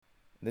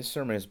This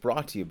sermon is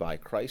brought to you by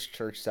Christ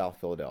Church South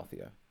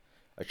Philadelphia,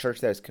 a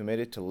church that is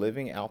committed to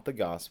living out the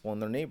gospel in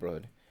their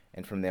neighborhood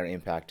and from there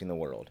impacting the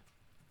world.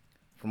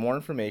 For more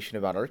information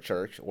about our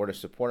church or to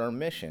support our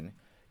mission,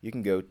 you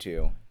can go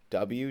to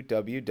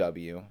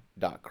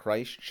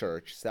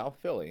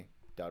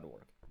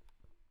www.christchurchsouthphilly.org.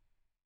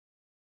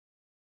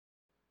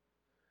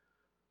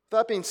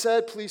 That being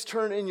said, please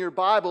turn in your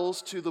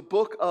Bibles to the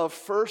book of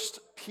 1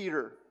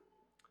 Peter.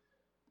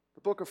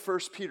 The book of 1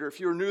 Peter. If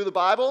you're new to the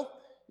Bible,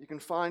 you can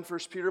find 1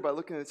 Peter by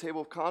looking at the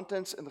table of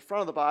contents in the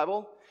front of the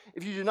Bible.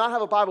 If you do not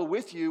have a Bible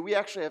with you, we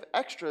actually have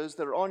extras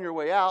that are on your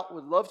way out.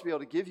 We'd love to be able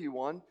to give you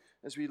one,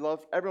 as we'd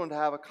love everyone to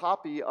have a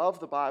copy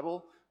of the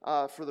Bible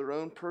for their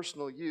own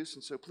personal use.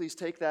 And so please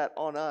take that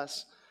on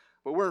us.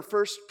 But we're in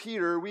 1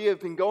 Peter. We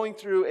have been going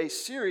through a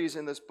series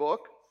in this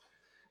book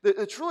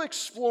that's really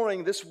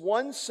exploring this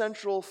one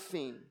central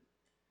theme.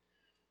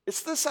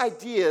 It's this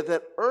idea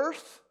that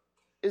earth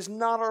is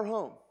not our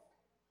home,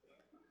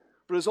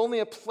 but is only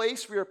a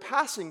place we are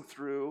passing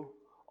through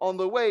on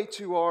the way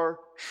to our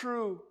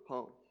true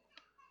home.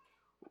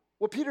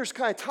 What Peter's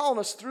kind of telling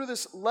us through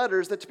this letter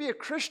is that to be a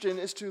Christian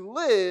is to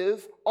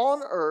live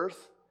on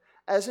earth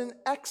as an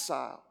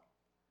exile.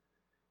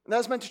 And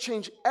that's meant to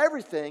change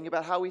everything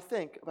about how we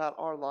think about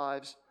our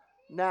lives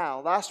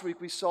now. Last week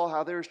we saw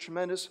how there is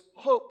tremendous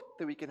hope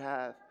that we can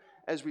have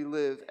as we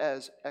live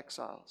as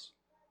exiles.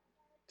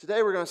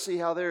 Today we're going to see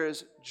how there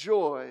is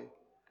joy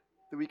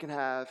that we can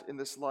have in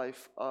this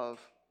life of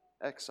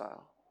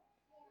exile.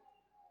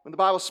 When the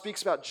Bible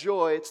speaks about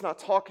joy, it's not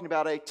talking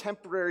about a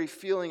temporary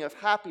feeling of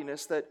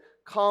happiness that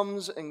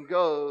comes and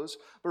goes,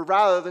 but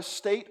rather the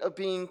state of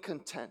being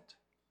content.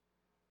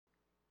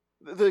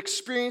 The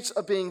experience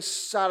of being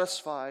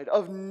satisfied,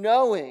 of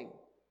knowing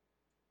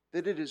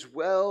that it is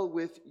well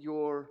with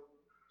your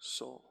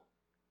soul.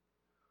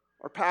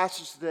 Our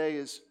passage today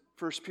is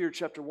 1 Peter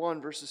chapter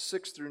 1, verses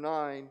 6 through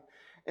 9,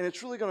 and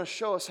it's really going to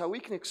show us how we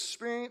can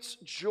experience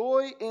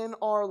joy in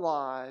our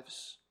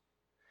lives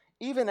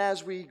even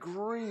as we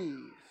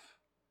grieve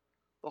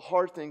the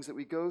hard things that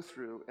we go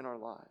through in our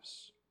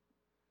lives.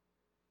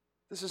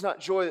 This is not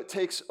joy that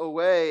takes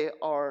away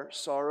our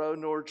sorrow,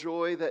 nor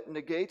joy that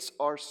negates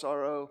our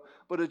sorrow,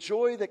 but a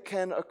joy that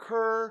can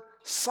occur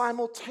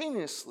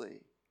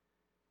simultaneously,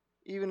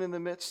 even in the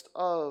midst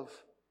of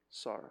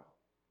sorrow.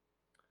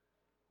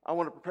 I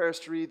want to prepare us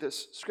to read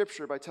this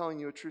scripture by telling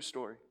you a true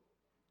story.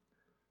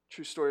 A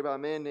true story about a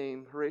man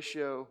named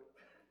Horatio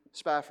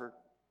Spafford.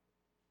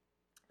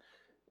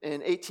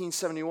 In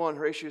 1871,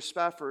 Horatio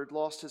Spafford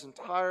lost his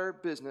entire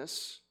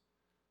business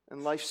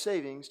and life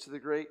savings to the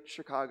Great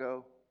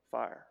Chicago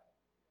Fire.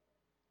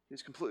 He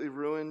was completely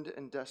ruined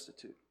and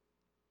destitute.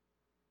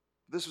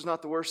 This was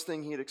not the worst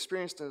thing he had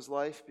experienced in his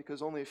life,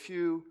 because only a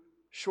few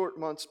short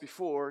months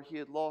before, he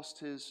had lost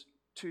his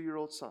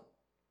 2-year-old son,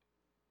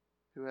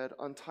 who had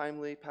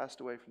untimely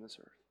passed away from this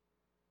earth.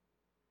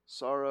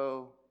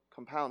 Sorrow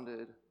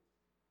compounded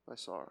by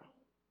sorrow.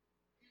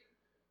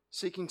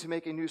 Seeking to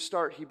make a new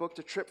start, he booked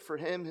a trip for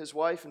him, his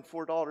wife, and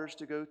 4 daughters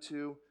to go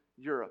to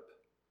Europe.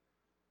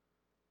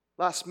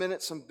 Last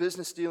minute, some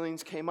business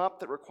dealings came up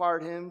that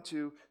required him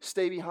to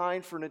stay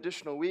behind for an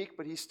additional week,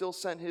 but he still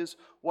sent his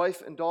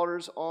wife and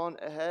daughters on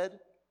ahead.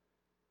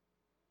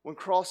 When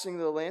crossing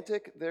the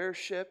Atlantic, their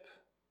ship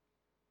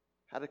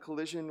had a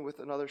collision with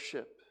another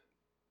ship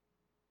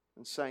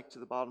and sank to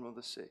the bottom of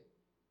the sea.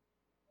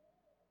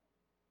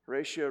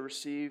 Horatio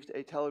received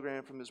a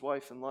telegram from his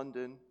wife in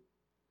London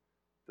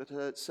that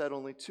had said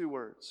only 2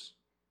 words: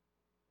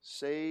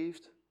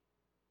 saved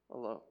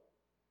alone.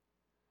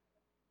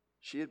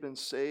 She had been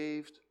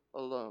saved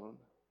alone,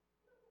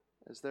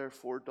 as their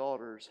 4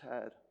 daughters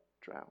had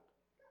drowned.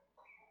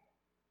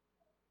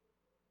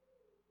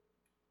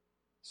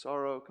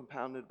 Sorrow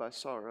compounded by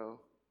sorrow,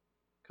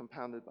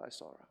 compounded by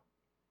sorrow.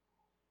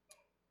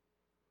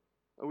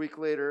 A week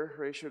later,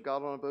 Horatio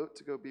got on a boat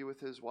to go be with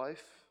his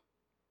wife,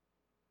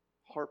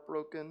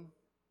 heartbroken,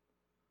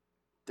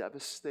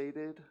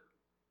 devastated,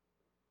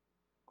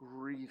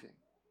 grieving.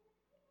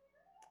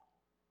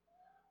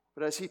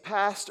 But as he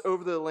passed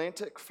over the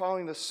Atlantic,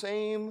 following the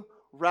same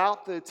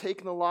route that had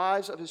taken the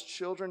lives of his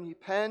children, he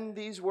penned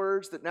these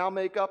words that now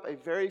make up a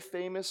very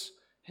famous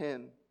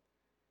hymn.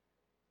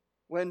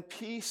 When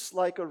peace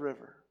like a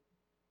river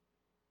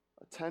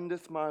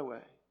attendeth my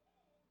way,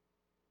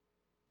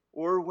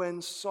 or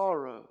when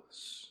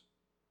sorrows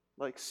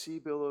like sea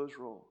billows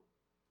roll,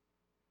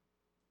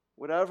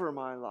 whatever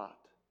my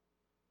lot,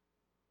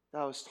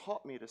 thou hast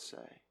taught me to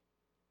say,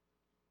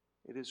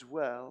 it is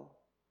well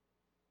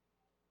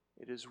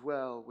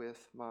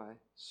with my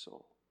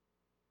soul.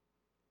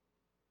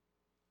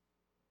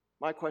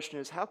 My question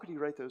is, how could he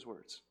write those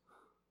words?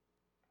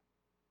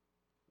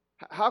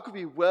 How could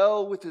he be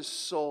well with his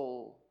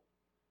soul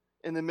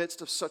in the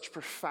midst of such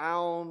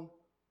profound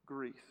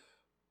grief?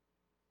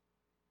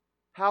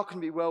 How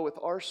can we be well with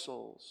our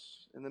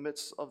souls in the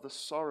midst of the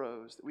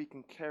sorrows that we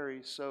can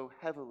carry so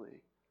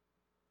heavily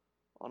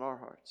on our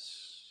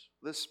hearts?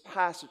 This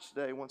passage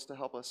today wants to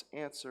help us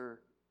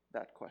answer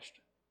that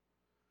question.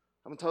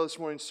 I'm going to tell this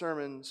morning's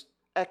sermons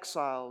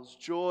exiles,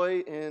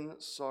 joy in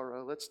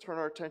sorrow. Let's turn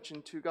our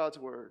attention to God's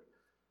word,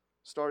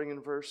 starting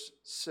in verse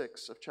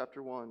 6 of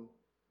chapter 1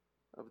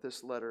 of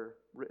this letter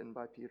written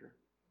by Peter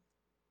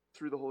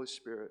through the Holy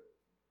Spirit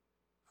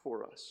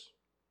for us.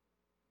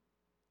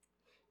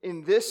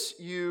 In this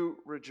you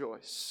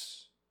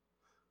rejoice,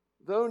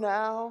 though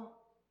now,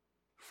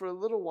 for a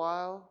little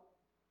while,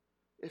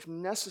 if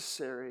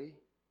necessary,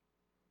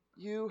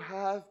 you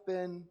have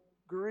been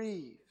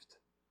grieved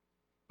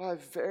by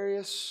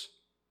various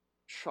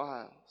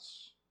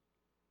trials,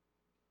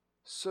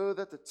 so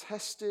that the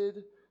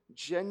tested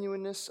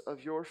genuineness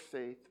of your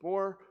faith,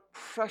 more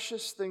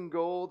precious than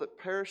gold that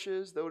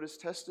perishes though it is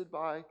tested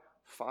by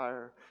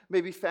fire, may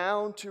be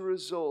found to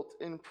result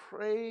in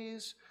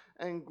praise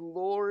and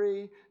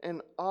glory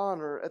and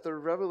honor at the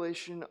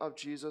revelation of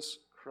Jesus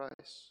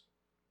Christ.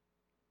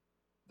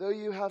 Though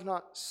you have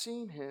not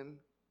seen him,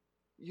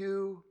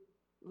 you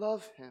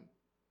love him.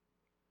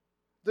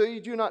 Though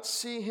you do not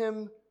see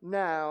him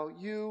now,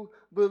 you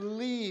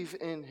believe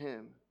in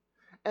him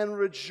and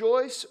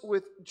rejoice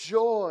with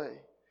joy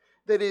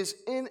that is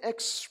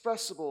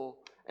inexpressible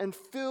and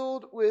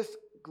filled with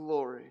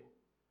glory,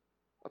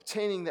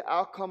 obtaining the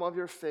outcome of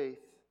your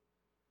faith,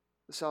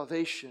 the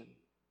salvation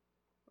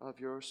of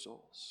your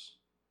souls.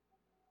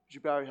 Would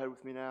you bow your head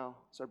with me now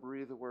as I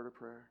breathe the word of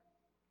prayer?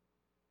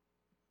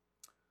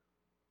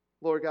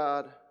 Lord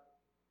God,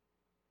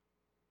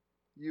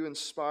 you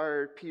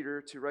inspired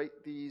Peter to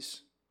write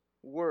these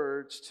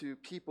words to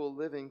people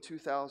living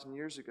 2,000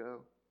 years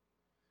ago.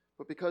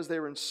 But because they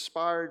were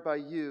inspired by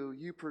you,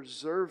 you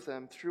preserve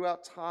them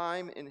throughout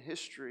time and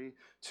history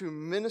to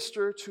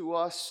minister to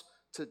us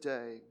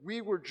today.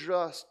 We were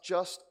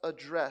just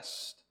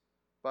addressed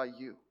by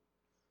you.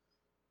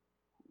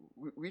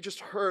 We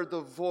just heard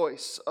the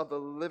voice of the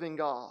living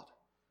God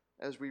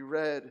as we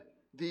read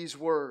these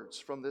words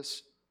from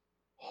this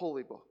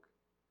holy book.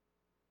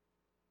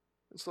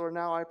 And so, Lord,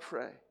 now I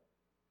pray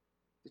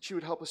that you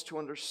would help us to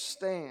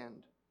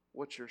understand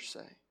what you're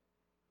saying.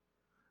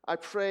 I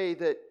pray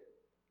that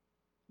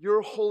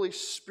your Holy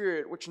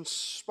Spirit, which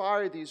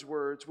inspired these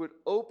words, would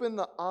open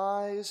the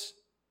eyes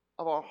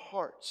of our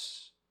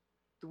hearts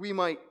that we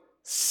might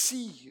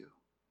see you.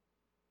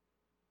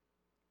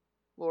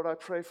 Lord, I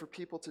pray for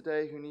people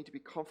today who need to be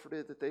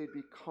comforted, that they'd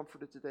be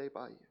comforted today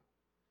by you.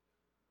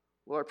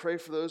 Lord, I pray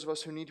for those of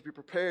us who need to be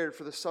prepared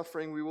for the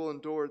suffering we will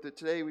endure, that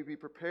today we be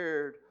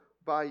prepared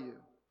by you.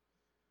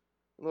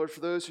 Lord,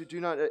 for those who do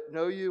not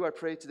know you, I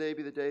pray today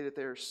be the day that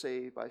they are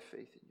saved by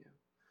faith in you.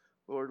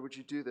 Lord, would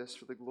you do this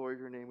for the glory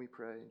of your name, we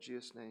pray. In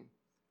Jesus' name,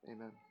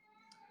 amen.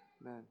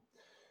 Amen.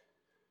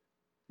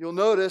 You'll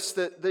notice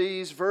that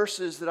these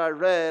verses that I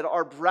read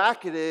are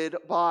bracketed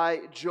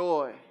by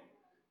joy.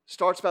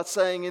 Starts about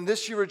saying, in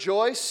this you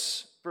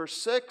rejoice, verse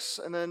 6,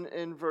 and then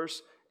in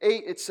verse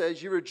 8 it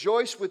says, you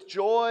rejoice with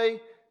joy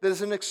that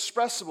is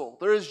inexpressible.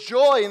 There is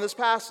joy in this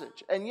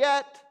passage, and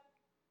yet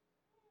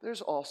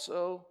there's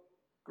also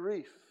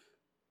grief.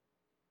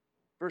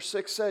 Verse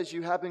 6 says,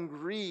 you have been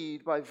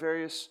grieved by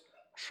various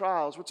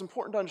trials. What's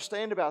important to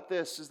understand about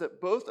this is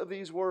that both of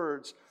these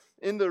words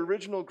in the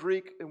original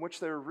Greek in which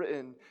they were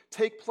written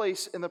take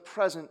place in the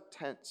present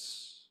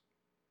tense,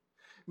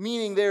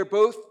 meaning they're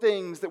both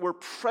things that were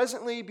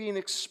presently being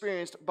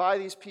experienced by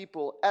these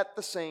people at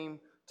the same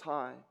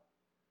time.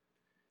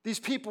 These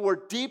people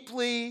were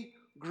deeply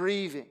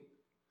grieving,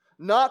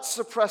 not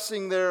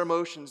suppressing their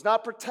emotions,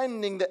 not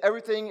pretending that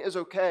everything is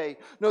okay.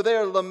 No, they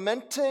are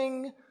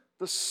lamenting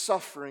the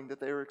suffering that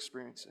they were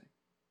experiencing.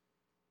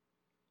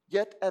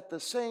 Yet at the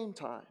same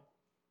time,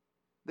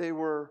 they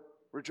were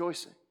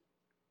rejoicing.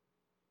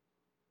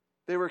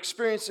 They were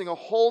experiencing a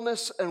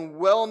wholeness and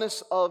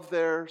wellness of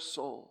their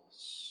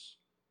souls.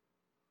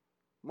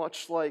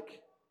 Much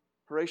like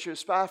Horatio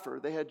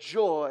Spafford, they had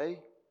joy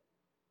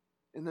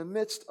in the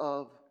midst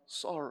of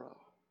sorrow.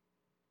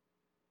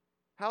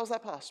 How is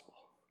that possible?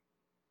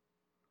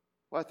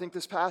 Well, I think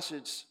this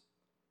passage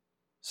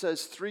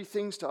says three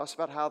things to us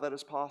about how that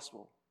is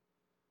possible.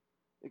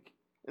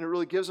 And it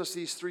really gives us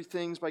these three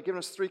things by giving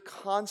us three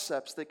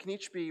concepts that can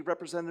each be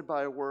represented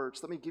by a word.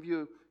 So let me give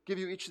you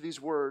each of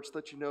these words so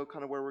that you know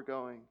kind of where we're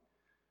going.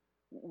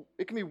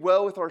 It can be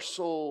well with our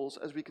souls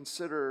as we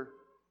consider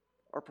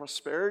our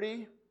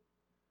prosperity,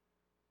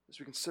 as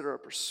we consider our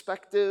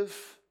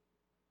perspective,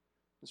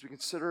 as we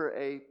consider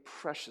a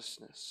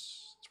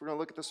preciousness. So we're going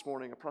to look at this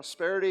morning, a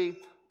prosperity,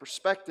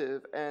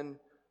 perspective, and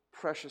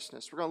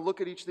preciousness. We're going to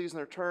look at each of these in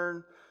their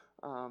turn.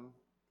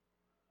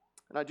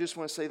 And I just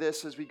want to say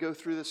this as we go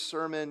through this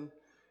sermon.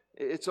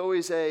 It's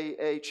always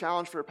a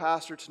challenge for a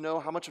pastor to know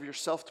how much of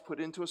yourself to put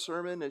into a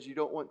sermon, as you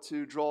don't want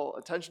to draw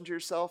attention to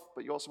yourself,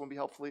 but you also want to be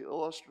helpfully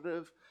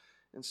illustrative.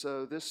 And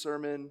so this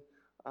sermon,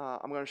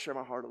 I'm going to share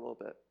my heart a little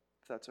bit,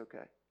 if that's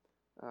okay.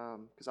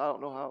 Because I don't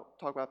know how to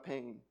talk about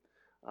pain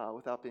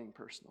without being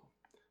personal.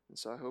 And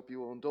so I hope you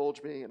will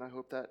indulge me, and I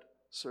hope that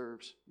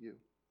serves you.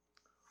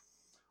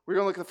 We're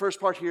going to look at the first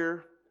part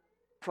here,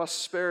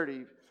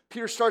 prosperity.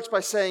 Peter starts by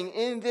saying,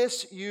 in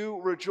this you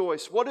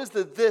rejoice. What is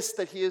the this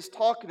that he is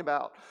talking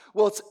about?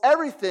 Well, it's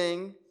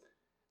everything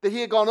that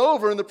he had gone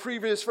over in the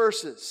previous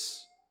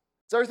verses.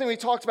 It's everything we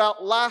talked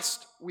about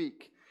last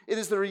week. It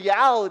is the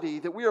reality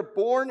that we are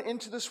born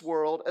into this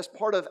world as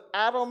part of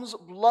Adam's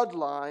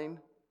bloodline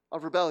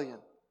of rebellion.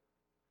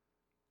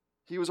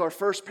 He was our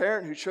first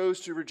parent who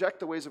chose to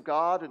reject the ways of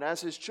God, and as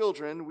his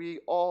children, we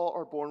all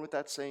are born with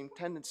that same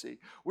tendency.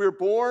 We're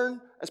born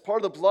as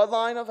part of the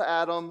bloodline of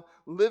Adam,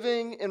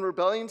 living in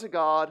rebellion to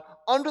God,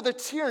 under the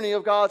tyranny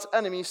of God's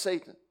enemy,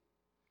 Satan.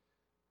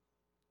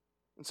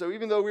 And so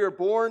even though we are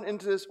born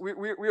into this, we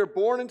are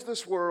born into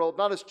this world,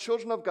 not as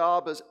children of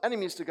God, but as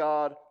enemies to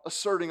God,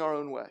 asserting our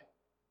own way.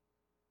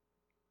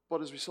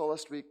 But as we saw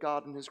last week,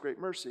 God in his great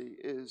mercy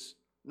is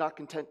not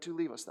content to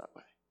leave us that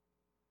way.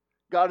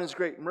 God in his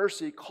great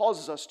mercy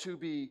causes us to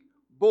be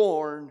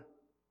born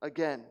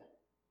again.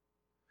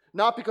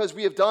 Not because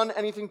we have done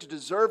anything to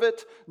deserve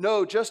it.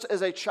 No, just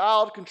as a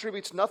child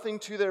contributes nothing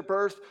to their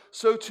birth,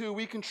 so too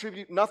we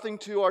contribute nothing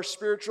to our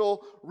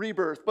spiritual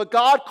rebirth. But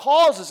God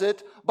causes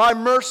it by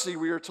mercy,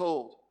 we are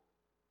told.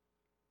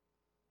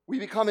 We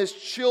become his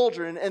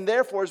children, and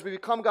therefore, as we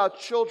become God's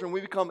children,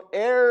 we become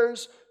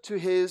heirs to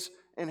his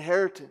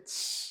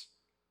inheritance.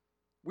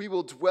 We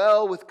will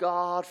dwell with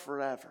God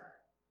forever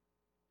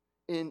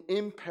in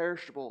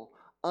imperishable,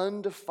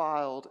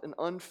 undefiled, and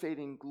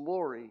unfading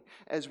glory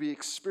as we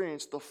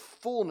experience the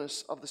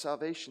fullness of the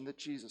salvation that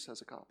Jesus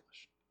has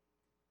accomplished.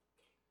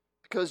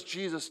 Because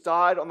Jesus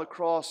died on the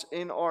cross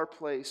in our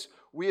place,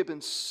 we have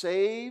been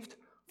saved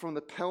from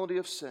the penalty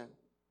of sin.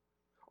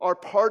 Our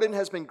pardon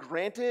has been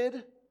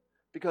granted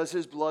because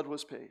his blood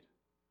was paid.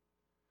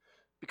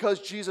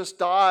 Because Jesus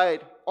died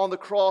on the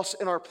cross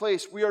in our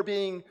place, we are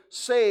being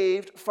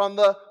saved from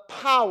the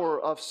power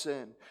of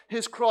sin.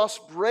 His cross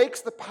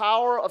breaks the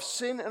power of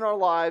sin in our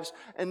lives,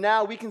 and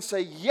now we can say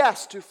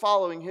yes to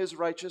following his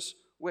righteous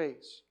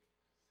ways.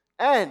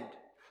 And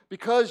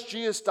because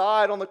Jesus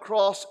died on the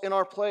cross in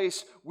our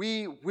place,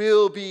 we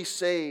will be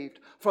saved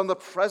from the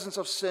presence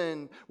of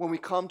sin when we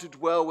come to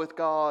dwell with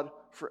God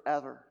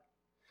forever.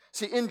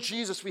 See, in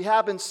Jesus, we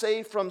have been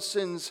saved from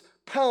sin's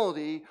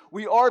penalty,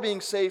 we are being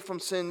saved from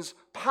sin's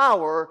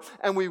power,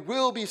 and we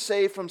will be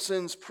saved from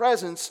sin's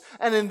presence,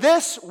 and in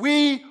this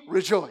we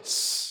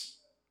rejoice.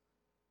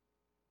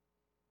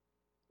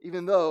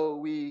 Even though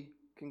we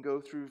can go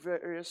through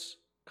various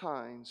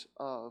kinds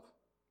of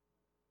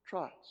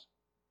trials.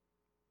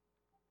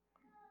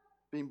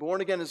 Being born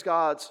again as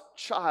God's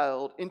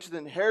child into the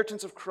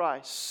inheritance of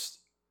Christ,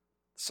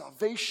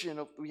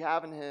 salvation we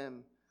have in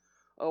him.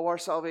 Oh, our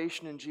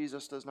salvation in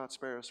Jesus does not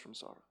spare us from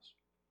sorrows.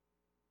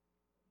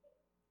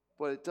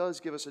 But it does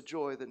give us a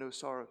joy that no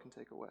sorrow can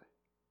take away.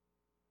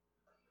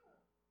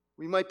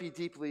 We might be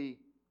deeply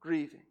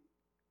grieving,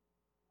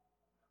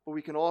 but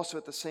we can also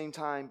at the same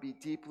time be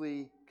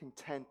deeply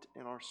content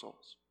in our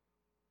souls.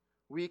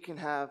 We can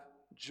have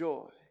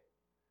joy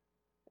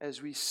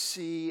as we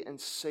see and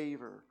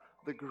savor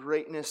the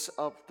greatness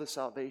of the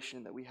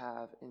salvation that we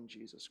have in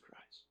Jesus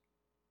Christ.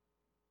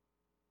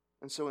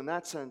 And so in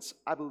that sense,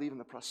 I believe in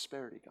the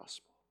prosperity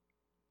gospel.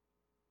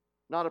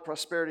 Not a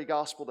prosperity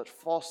gospel that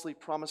falsely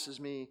promises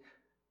me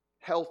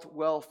health,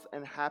 wealth,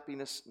 and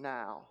happiness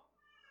now,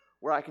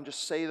 where I can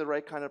just say the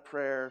right kind of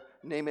prayer,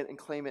 name it and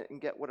claim it, and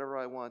get whatever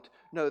I want.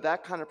 No,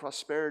 that kind of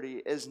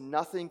prosperity is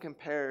nothing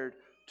compared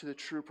to the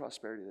true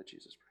prosperity that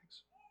Jesus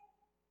brings.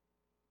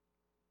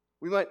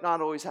 We might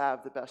not always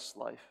have the best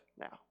life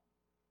now,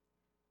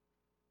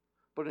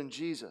 but in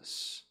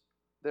Jesus,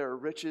 there are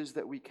riches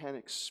that we can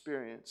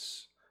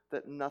experience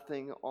that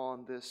nothing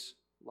on this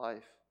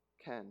life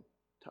can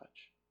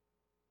touch,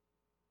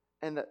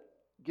 and that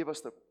give us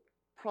the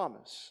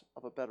promise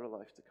of a better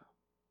life to come.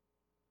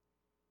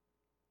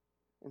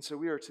 And so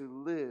we are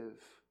to live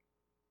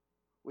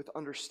with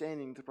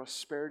understanding the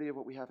prosperity of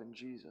what we have in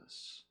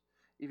Jesus,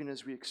 even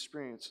as we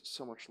experience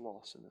so much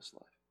loss in this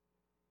life.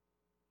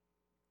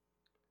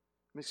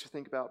 It makes me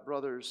think about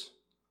brothers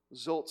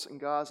Zoltz and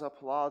Gaza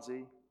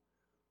Palazzi,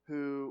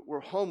 who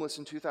were homeless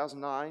in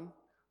 2009,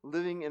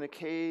 living in a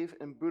cave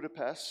in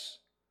Budapest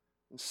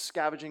and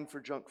scavenging for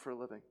junk for a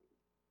living.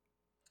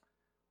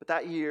 But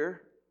that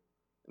year,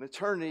 an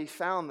attorney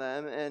found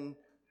them and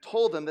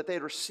told them that they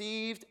had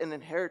received an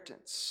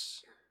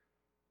inheritance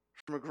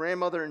from a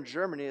grandmother in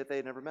Germany that they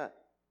had never met.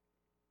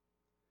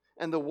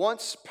 And the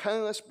once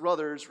penniless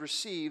brothers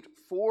received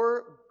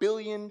 4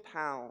 billion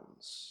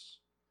pounds,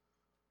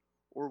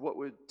 or what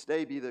would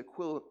today be the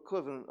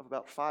equivalent of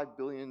about $5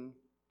 billion.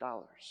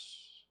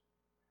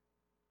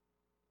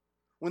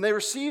 When they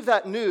received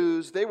that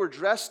news, they were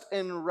dressed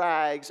in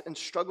rags and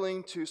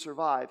struggling to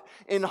survive.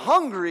 In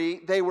Hungary,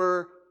 they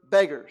were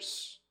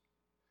beggars.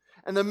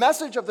 And the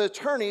message of the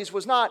attorneys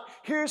was not,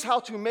 here's how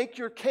to make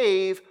your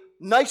cave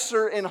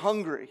nicer in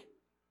Hungary.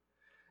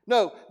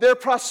 No, their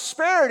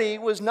prosperity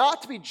was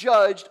not to be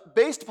judged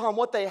based upon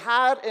what they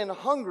had in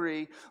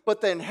Hungary,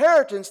 but the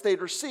inheritance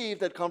they'd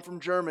received had come from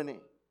Germany.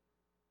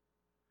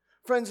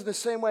 Friends, in the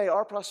same way,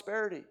 our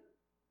prosperity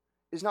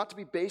is not to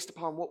be based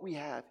upon what we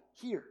have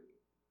here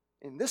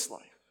in this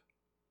life,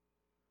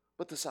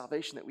 but the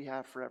salvation that we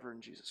have forever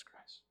in Jesus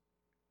Christ.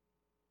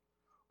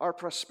 Our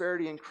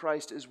prosperity in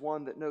Christ is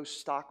one that no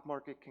stock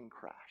market can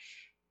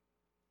crash.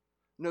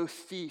 No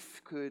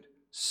thief could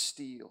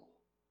steal.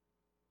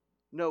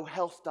 No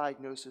health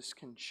diagnosis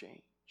can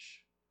change.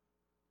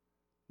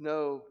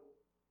 No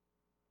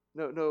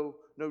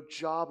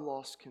job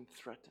loss can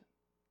threaten.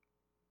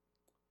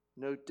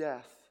 No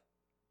death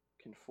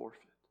can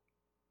forfeit.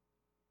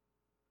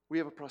 We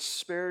have a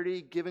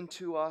prosperity given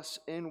to us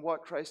in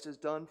what Christ has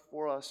done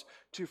for us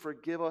to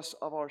forgive us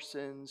of our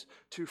sins,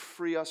 to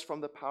free us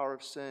from the power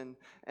of sin,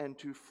 and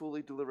to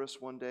fully deliver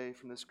us one day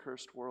from this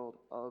cursed world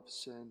of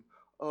sin.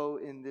 Oh,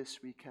 in this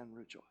we can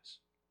rejoice,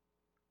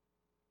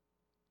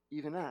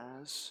 even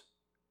as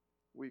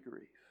we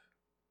grieve.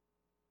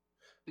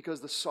 Because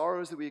the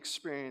sorrows that we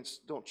experience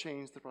don't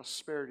change the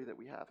prosperity that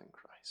we have in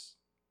Christ.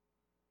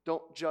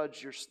 Don't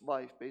judge your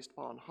life based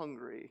upon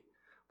Hungary,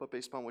 but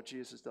based upon what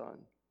Jesus has done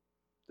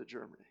to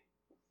Germany.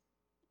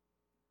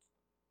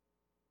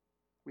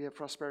 We have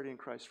prosperity in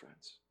Christ,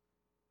 friends.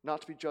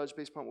 Not to be judged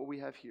based upon what we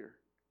have here,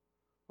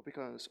 but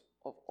because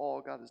of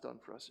all God has done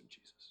for us in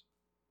Jesus.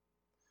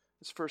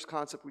 This first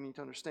concept we need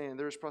to understand.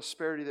 There is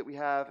prosperity that we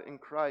have in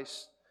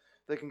Christ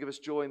that can give us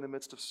joy in the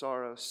midst of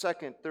sorrow.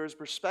 Second, there is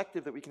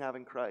perspective that we can have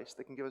in Christ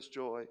that can give us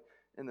joy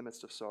in the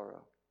midst of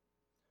sorrow.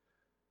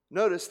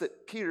 Notice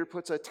that Peter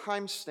puts a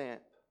timestamp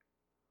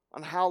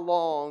on how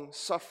long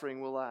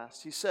suffering will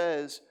last. He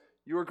says,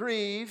 you are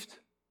grieved,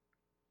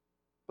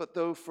 but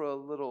though for a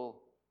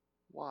little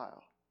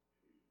while.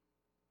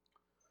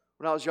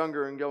 When I was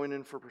younger and going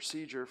in for a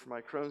procedure for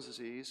my Crohn's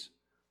disease,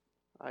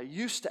 I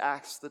used to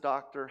ask the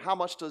doctor, how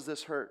much does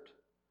this hurt?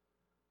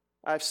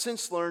 I've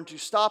since learned to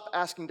stop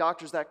asking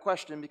doctors that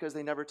question because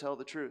they never tell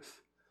the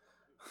truth.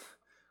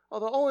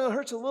 Although it only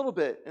hurts a little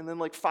bit, and then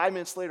like 5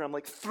 minutes later, I'm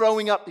like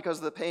throwing up because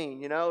of the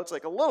pain, It's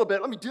like a little bit,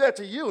 let me do that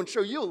to you and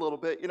show you a little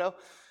bit,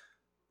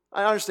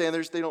 I understand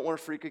they don't want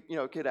to freak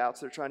a kid out,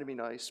 so they're trying to be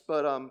nice.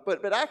 But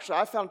actually,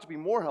 I found it to be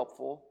more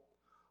helpful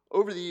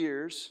over the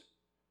years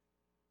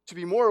to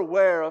be more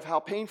aware of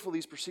how painful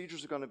these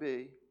procedures are going to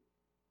be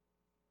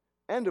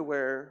and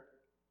aware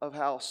of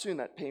how soon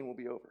that pain will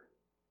be over.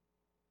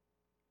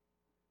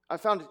 I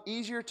found it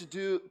easier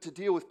to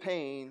deal with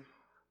pain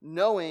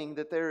knowing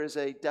that there is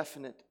a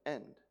definite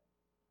end.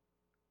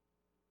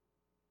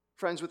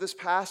 Friends, what this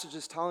passage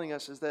is telling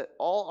us is that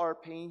all our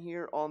pain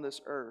here on this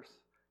earth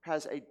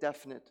has a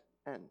definite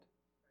end.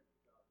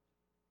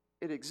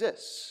 It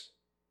exists.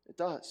 It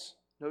does.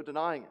 No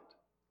denying it.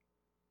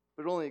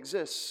 But it only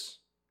exists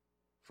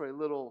for a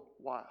little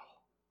while.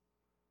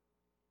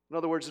 In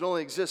other words, it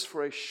only exists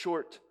for a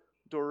short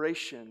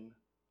duration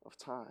of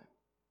time.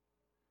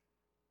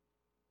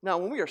 Now,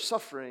 when we are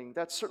suffering,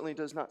 that certainly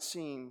does not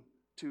seem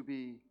to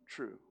be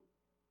true.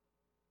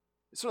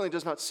 It certainly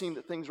does not seem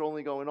that things are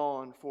only going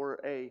on for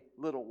a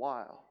little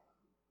while.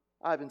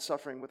 I've been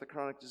suffering with a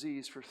chronic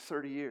disease for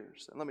 30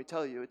 years, and let me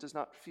tell you, it does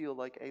not feel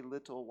like a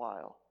little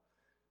while.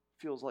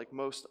 It feels like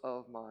most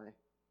of my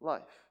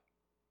life.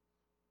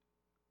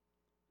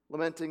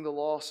 Lamenting the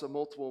loss of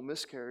multiple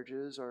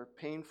miscarriages are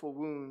painful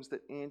wounds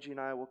that Angie and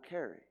I will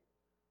carry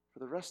for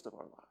the rest of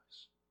our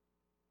lives.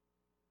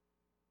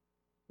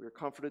 We are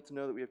comforted to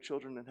know that we have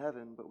children in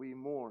heaven, but we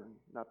mourn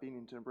not being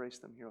able to embrace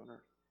them here on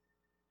earth.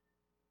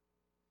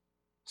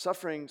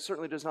 Suffering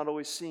certainly does not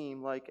always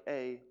seem like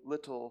a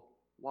little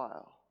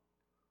while,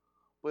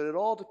 but it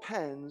all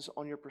depends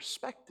on your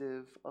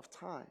perspective of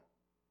time.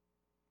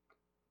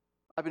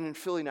 I've been in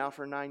Philly now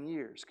for 9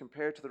 years.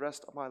 Compared to the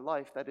rest of my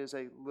life, that is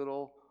a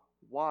little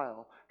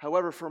while.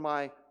 However, for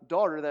my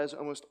daughter, that is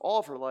almost all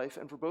of her life,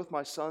 and for both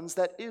my sons,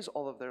 that is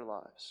all of their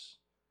lives.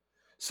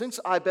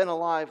 Since I've been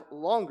alive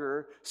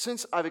longer,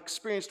 since I've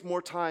experienced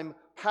more time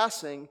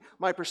passing,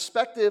 my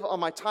perspective on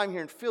my time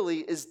here in Philly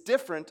is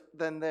different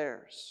than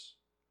theirs.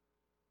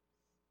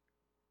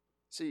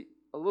 See,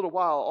 a little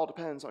while all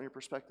depends on your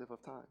perspective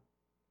of time.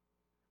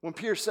 When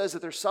Peter says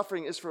that their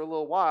suffering is for a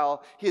little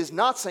while, he is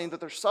not saying that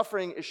their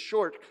suffering is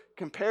short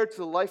compared to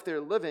the life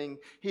they're living.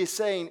 He is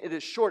saying it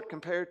is short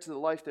compared to the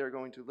life they're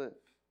going to live.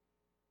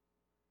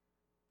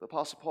 The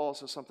Apostle Paul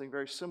says something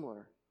very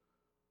similar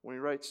when he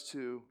writes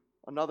to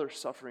another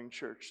suffering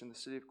church in the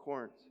city of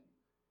Corinth.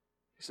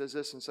 He says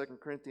this in 2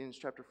 Corinthians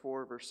chapter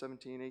 4, verse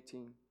 17 and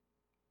 18.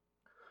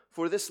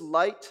 For this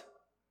light,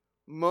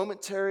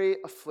 momentary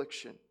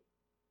affliction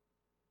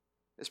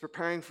is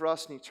preparing for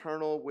us an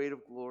eternal weight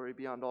of glory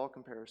beyond all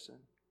comparison,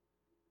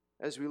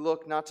 as we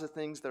look not to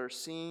things that are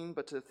seen,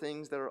 but to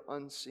things that are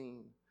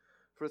unseen.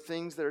 For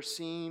things that are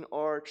seen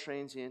are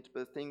transient,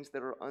 but things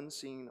that are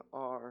unseen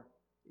are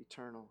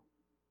eternal.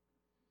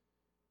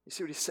 You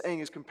see what he's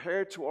saying is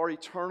compared to our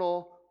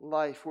eternal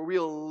life, where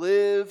we'll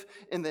live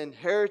in the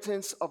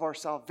inheritance of our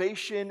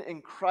salvation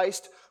in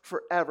Christ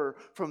forever.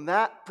 From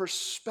that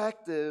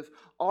perspective,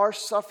 our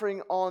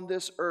suffering on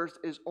this earth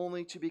is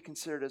only to be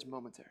considered as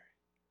momentary.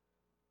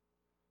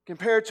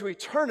 Compared to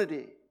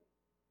eternity,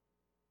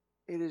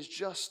 it is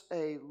just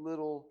a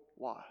little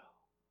while.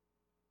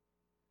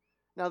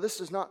 Now, this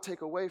does not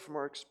take away from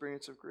our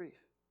experience of grief.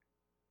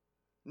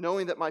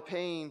 Knowing that my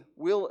pain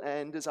will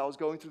end as I was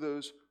going through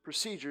those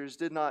procedures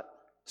did not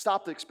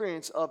stop the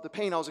experience of the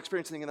pain I was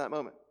experiencing in that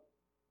moment.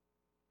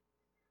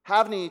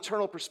 Having an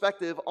eternal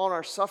perspective on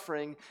our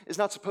suffering is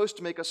not supposed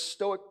to make us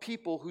stoic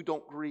people who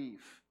don't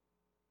grieve.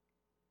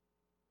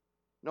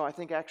 No, I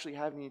think actually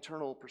having an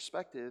eternal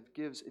perspective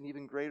gives an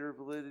even greater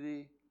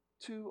validity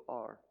to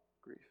our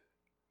grief.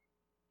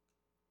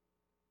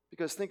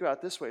 Because think about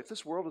it this way, if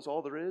this world is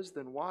all there is,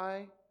 then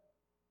why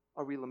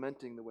are we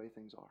lamenting the way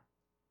things are?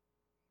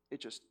 It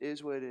just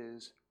is what it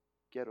is.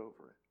 Get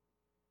over it.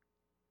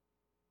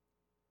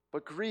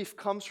 But grief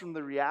comes from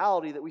the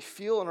reality that we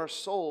feel in our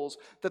souls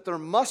that there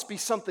must be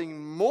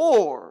something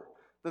more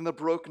than the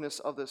brokenness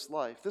of this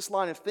life. This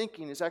line of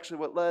thinking is actually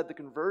what led the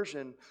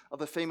conversion of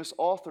the famous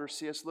author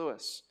C.S.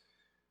 Lewis.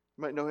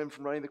 You might know him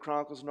from writing the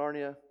Chronicles of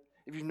Narnia.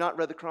 If you've not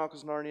read the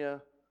Chronicles of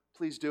Narnia,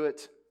 please do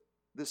it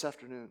this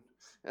afternoon.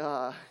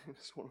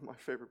 It's one of my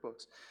favorite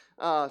books,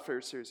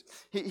 favorite series.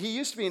 He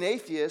used to be an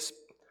atheist,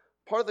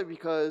 partly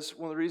because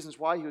one of the reasons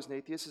why he was an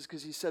atheist is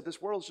because he said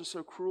this world is just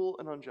so cruel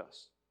and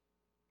unjust.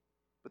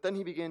 But then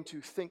he began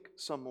to think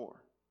some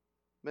more.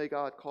 May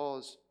God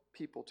cause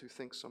people to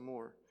think some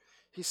more.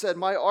 He said,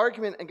 my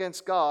argument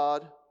against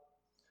God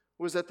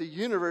was that the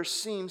universe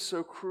seems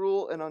so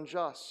cruel and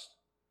unjust.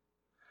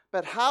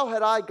 But how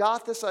had I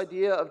got this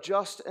idea of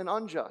just and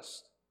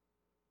unjust?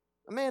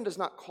 A man does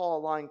not call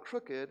a line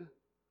crooked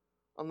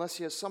unless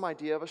he has some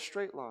idea of a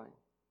straight line.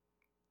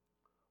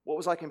 What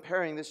was I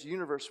comparing this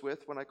universe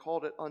with when I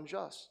called it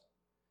unjust?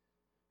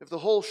 If the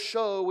whole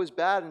show was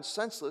bad and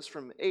senseless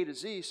from A to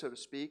Z, so to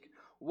speak,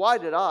 why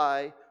did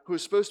I, who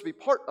was supposed to be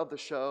part of the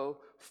show,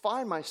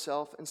 find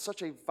myself in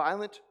such a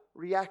violent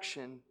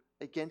reaction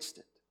against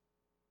it?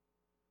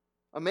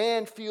 A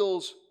man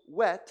feels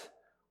wet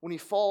when he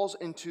falls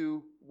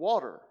into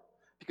water,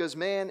 because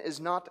man is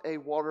not a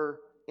water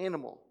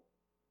animal.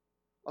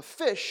 A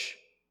fish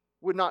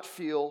would not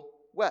feel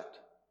wet.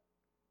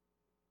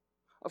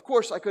 Of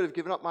course, I could have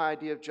given up my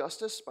idea of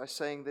justice by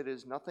saying that it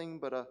is nothing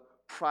but a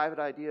private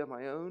idea of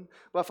my own.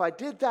 But if I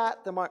did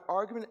that, then my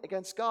argument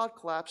against God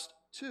collapsed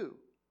too.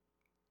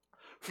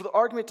 For the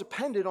argument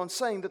depended on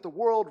saying that the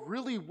world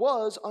really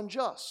was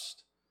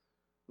unjust,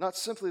 not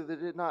simply that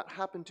it did not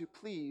happen to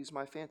please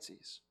my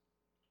fancies.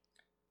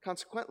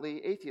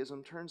 Consequently,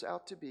 atheism turns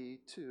out to be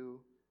too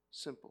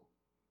simple.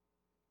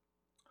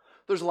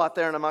 There's a lot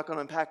there, and I'm not going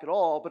to unpack it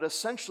all, but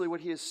essentially what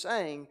he is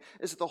saying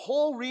is that the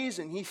whole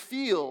reason he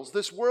feels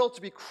this world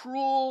to be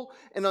cruel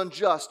and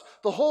unjust,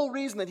 the whole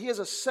reason that he has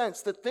a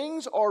sense that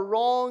things are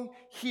wrong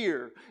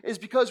here, is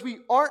because we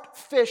aren't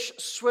fish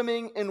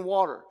swimming in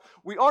water.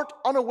 We aren't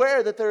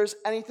unaware that there is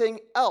anything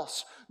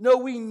else. No,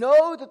 we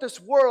know that this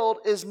world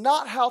is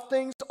not how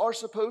things are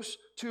supposed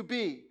to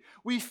be.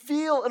 We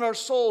feel in our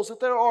souls that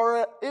there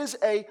is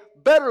a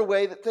better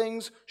way that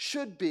things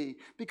should be,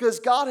 because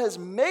God has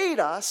made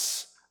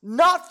us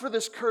not for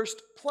this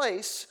cursed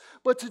place,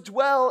 but to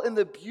dwell in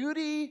the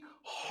beauty,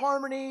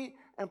 harmony,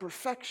 and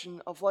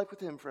perfection of life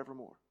with Him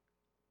forevermore.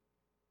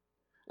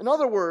 In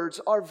other words,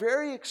 our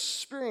very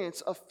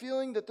experience of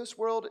feeling that this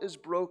world is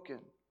broken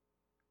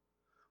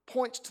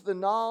points to the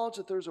knowledge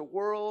that there's a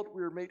world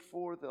we were made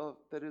for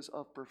that is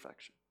of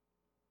perfection.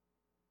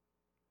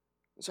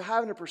 So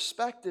having a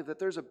perspective that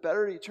there's a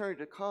better eternity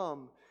to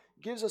come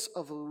gives us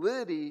a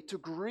validity to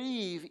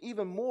grieve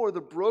even more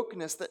the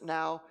brokenness that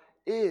now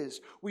is.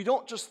 We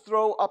don't just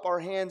throw up our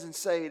hands and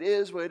say, it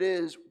is what it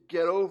is,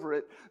 get over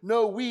it.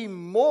 No, we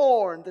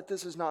mourn that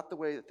this is not the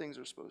way that things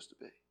are supposed to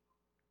be.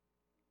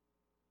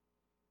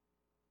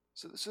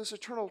 So this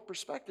eternal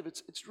perspective,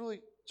 it's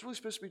really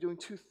supposed to be doing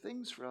two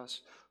things for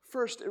us.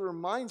 First, it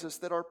reminds us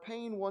that our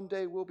pain one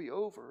day will be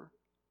over,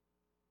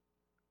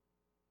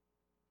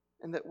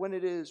 and that when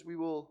it is, we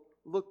will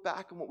look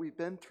back on what we've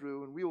been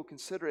through, and we will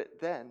consider it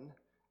then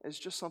as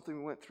just something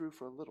we went through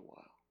for a little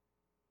while.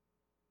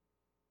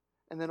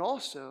 And then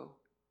also,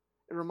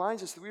 it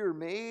reminds us that we were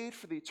made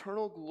for the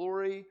eternal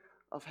glory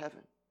of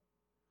heaven,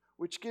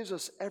 which gives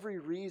us every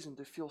reason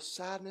to feel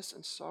sadness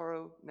and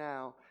sorrow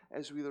now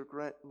as we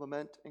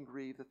lament and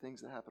grieve the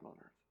things that happen on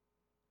earth.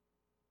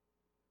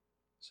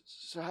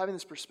 So having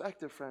this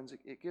perspective, friends,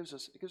 it gives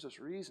us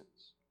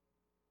reasons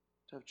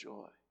to have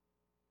joy,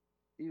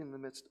 even in the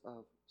midst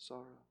of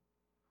sorrow.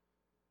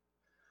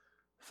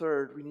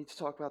 Third, we need to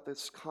talk about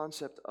this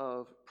concept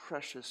of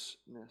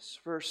preciousness.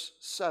 Verse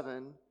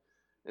 7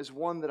 is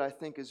one that I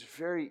think is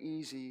very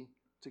easy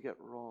to get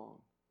wrong.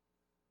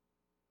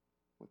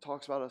 It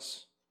talks about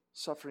us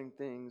suffering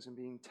things and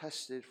being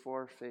tested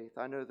for our faith.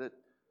 I know that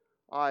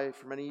I,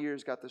 for many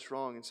years, got this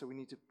wrong, and so we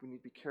need to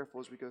be careful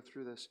as we go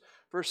through this.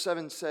 Verse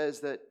 7 says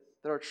that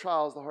our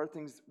trials, the hard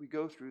things that we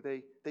go through,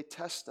 they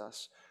test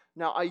us.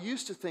 Now, I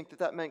used to think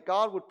that meant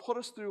God would put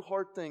us through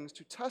hard things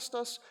to test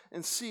us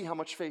and see how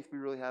much faith we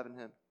really have in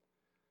Him.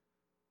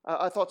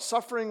 I thought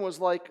suffering was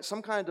like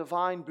some kind of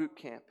divine boot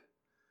camp.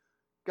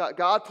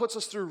 God puts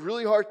us through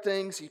really hard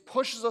things. He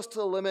pushes us to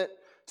the limit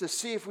to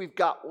see if we've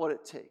got what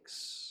it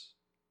takes.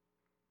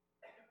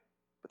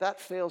 But that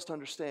fails to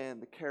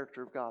understand the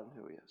character of God and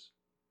who He is.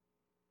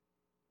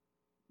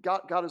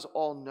 God is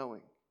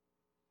all-knowing.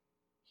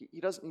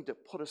 He doesn't need to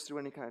put us through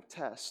any kind of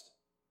test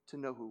to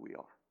know who we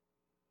are.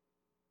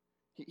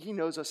 He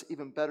knows us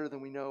even better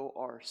than we know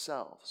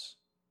ourselves.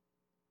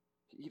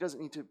 He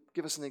doesn't need to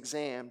give us an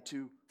exam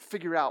to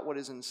figure out what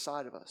is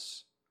inside of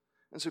us.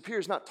 And so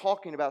Peter's not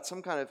talking about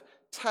some kind of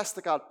test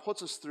that God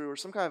puts us through or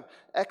some kind of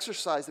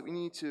exercise that we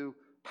need to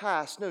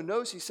pass. No,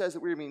 notice he says that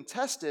we're being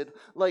tested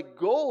like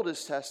gold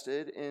is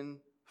tested in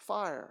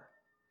fire.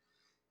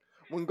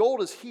 When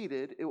gold is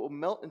heated, it will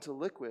melt into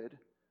liquid,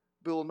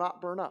 but it will not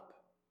burn up.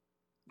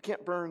 You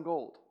can't burn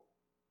gold.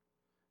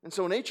 And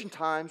so in ancient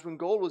times, when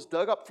gold was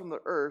dug up from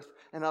the earth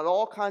and had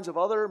all kinds of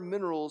other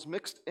minerals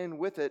mixed in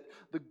with it,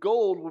 the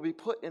gold will be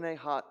put in a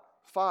hot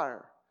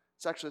fire.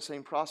 It's actually the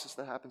same process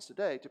that happens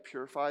today to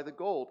purify the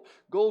gold.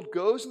 Gold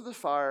goes into the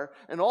fire,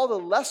 and all the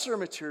lesser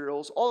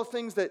materials, all the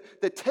things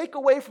that take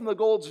away from the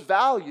gold's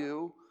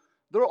value,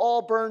 they're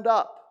all burned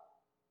up.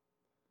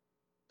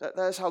 That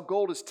is how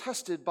gold is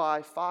tested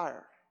by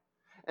fire.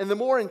 And the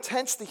more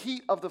intense the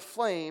heat of the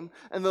flame,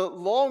 and the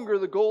longer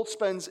the gold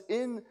spends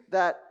in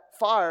that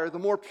fire, the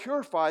more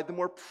purified, the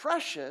more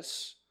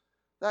precious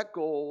that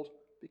gold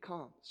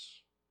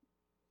becomes.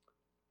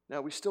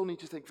 Now, we still need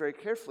to think very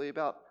carefully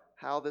about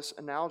how this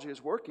analogy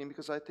is working,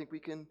 because I think we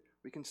can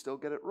still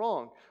get it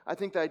wrong. I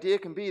think the idea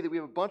can be that we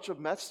have a bunch of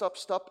messed up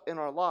stuff in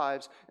our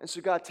lives, and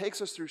so God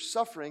takes us through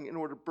suffering in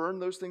order to burn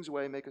those things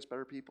away and make us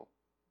better people.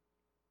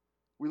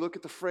 We look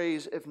at the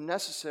phrase, if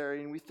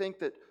necessary, and we think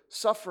that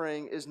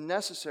suffering is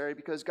necessary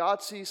because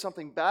God sees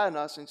something bad in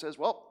us and says,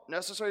 well,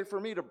 necessary for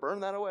me to burn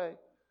that away.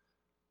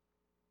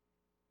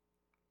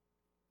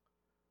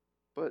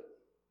 But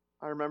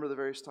I remember the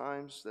various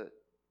times that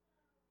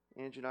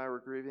Angie and I were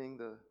grieving,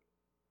 the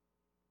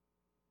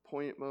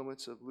poignant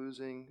moments of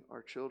losing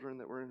our children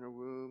that were in her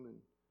womb, and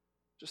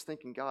just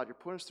thinking, God, you're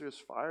putting us through this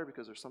fire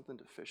because there's something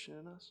deficient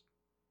in us?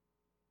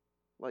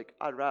 Like,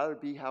 I'd rather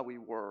be how we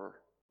were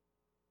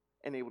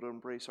and able to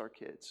embrace our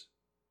kids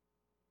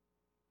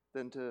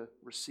than to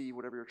receive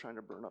whatever you're trying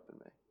to burn up in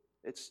me.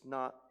 It's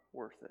not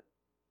worth it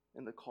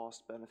in the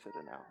cost-benefit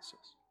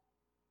analysis.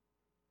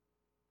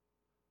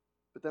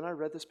 But then I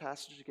read this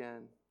passage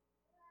again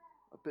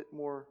a bit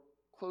more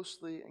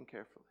closely and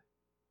carefully.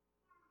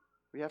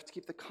 We have to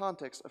keep the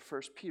context of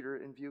 1 Peter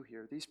in view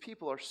here. These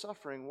people are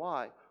suffering.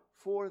 Why?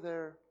 For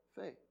their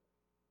faith.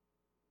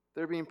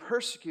 They're being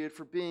persecuted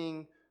for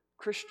being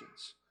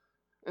Christians.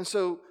 And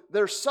so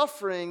their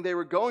suffering they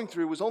were going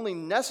through was only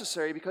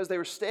necessary because they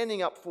were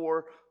standing up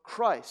for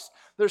Christ.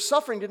 Their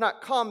suffering did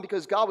not come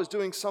because God was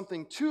doing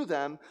something to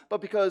them, but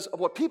because of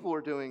what people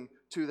were doing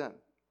to them.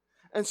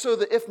 And so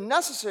the if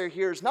necessary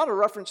here is not a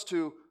reference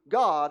to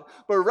God,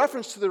 but a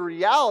reference to the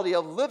reality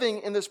of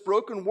living in this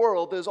broken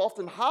world that is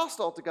often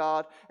hostile to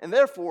God and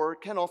therefore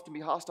can often be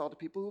hostile to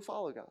people who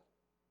follow God.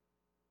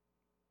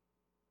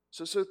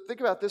 So think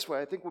about it this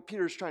way. I think what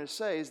Peter is trying to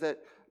say is that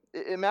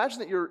imagine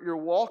that you're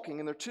walking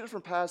and there are two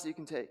different paths that you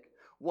can take.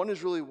 One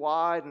is really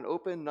wide and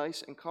open,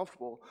 nice and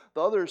comfortable.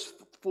 The other is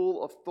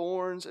full of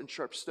thorns and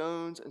sharp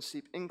stones and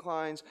steep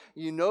inclines.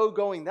 You know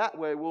going that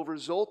way will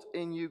result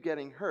in you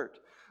getting hurt.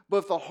 But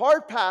if the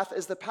hard path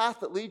is the path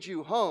that leads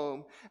you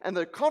home, and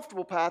the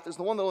comfortable path is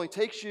the one that only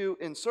takes you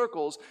in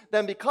circles,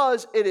 then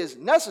because it is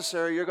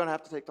necessary, you're going to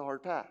have to take the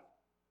hard path.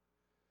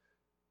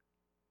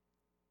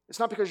 It's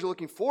not because you're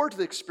looking forward to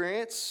the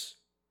experience.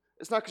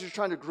 It's not because you're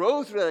trying to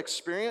grow through that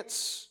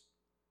experience.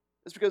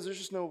 It's because there's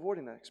just no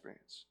avoiding that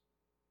experience.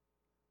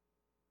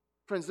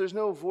 Friends, there's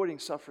no avoiding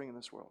suffering in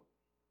this world.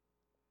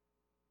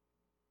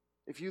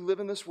 If you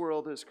live in this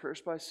world that is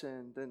cursed by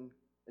sin, then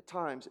at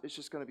times it's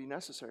just going to be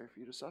necessary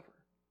for you to suffer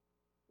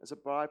as a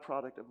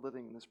byproduct of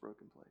living in this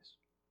broken place.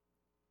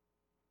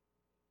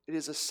 It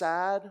is a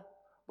sad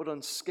but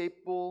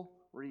unescapable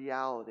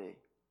reality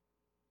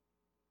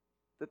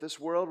that this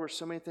world where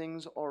so many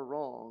things are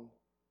wrong,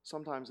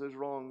 sometimes those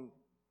wrongs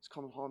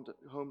come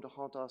home to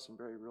haunt us in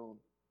very real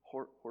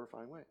and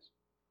horrifying ways.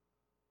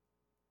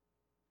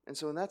 And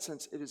so in that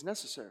sense, it is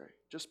necessary,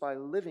 just by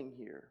living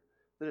here,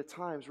 that at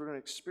times we're going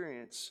to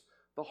experience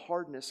the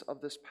hardness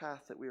of this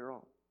path that we are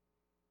on.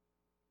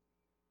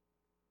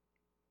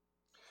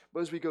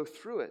 But as we go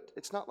through it,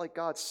 it's not like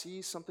God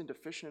sees something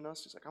deficient in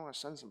us. He's like, I want to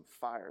send some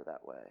fire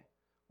that way.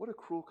 What a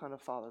cruel kind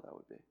of father that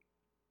would be.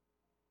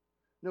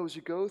 No, as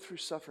you go through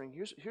suffering,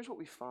 here's what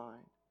we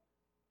find.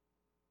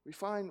 We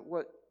find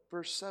what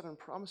verse 7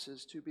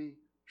 promises to be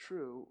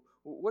true.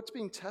 What's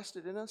being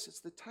tested in us?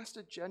 It's the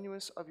tested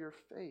genuineness of your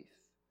faith.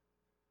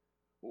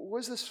 What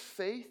is this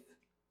faith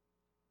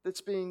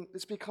that's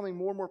becoming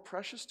more and more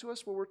precious to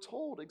us? Well, we're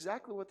told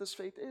exactly what this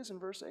faith is in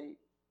verse 8.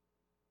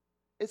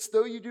 It's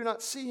though you do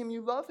not see him, you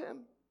love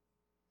him.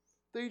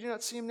 Though you do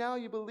not see him now,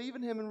 you believe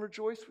in him and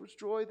rejoice with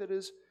joy that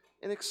is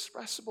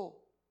inexpressible.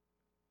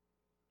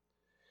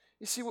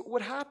 You see,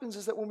 what happens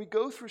is that when we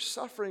go through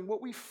suffering,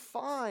 what we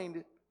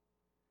find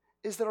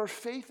is that our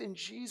faith in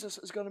Jesus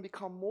is going to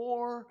become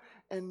more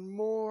and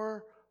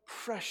more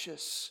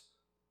precious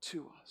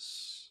to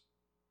us.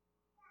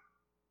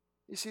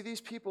 You see,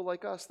 these people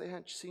like us, they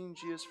hadn't seen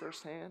Jesus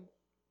firsthand,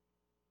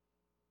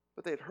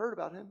 but they had heard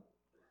about him.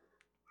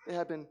 They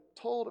had been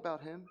told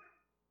about him,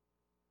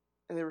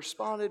 and they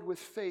responded with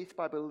faith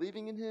by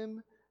believing in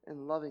him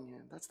and loving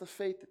him. That's the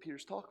faith that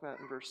Peter's talking about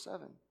in verse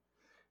 7.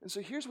 And so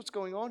here's what's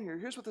going on here.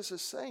 Here's what this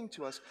is saying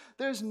to us.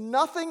 There's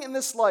nothing in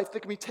this life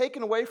that can be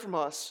taken away from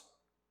us.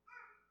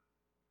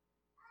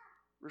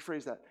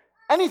 Rephrase that.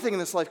 Anything in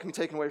this life can be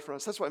taken away from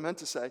us. That's what I meant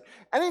to say.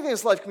 Anything in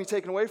this life can be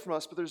taken away from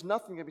us, but there's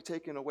nothing that can be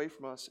taken away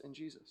from us in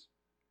Jesus.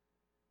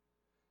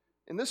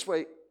 In this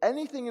way,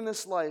 anything in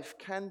this life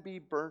can be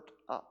burnt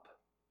up,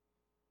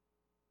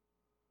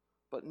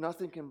 but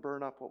nothing can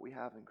burn up what we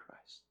have in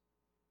Christ.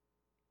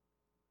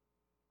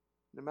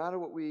 No matter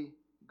what we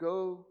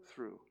go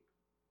through,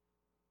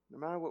 no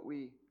matter what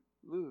we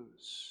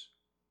lose,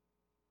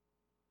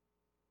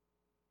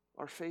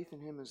 our faith in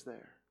Him is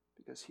there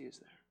because He is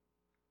there.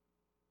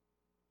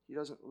 He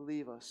doesn't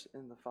leave us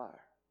in the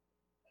fire.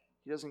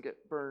 He doesn't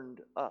get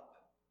burned up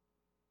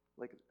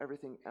like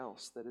everything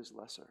else that is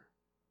lesser.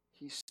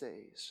 He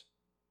stays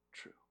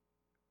true.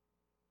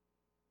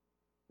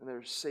 And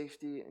there's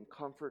safety and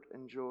comfort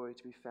and joy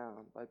to be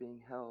found by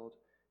being held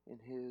in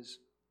His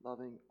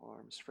loving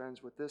arms.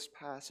 Friends, what this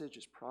passage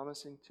is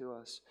promising to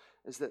us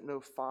is that no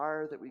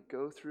fire that we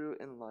go through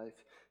in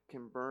life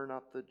can burn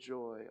up the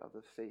joy of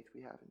the faith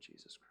we have in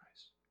Jesus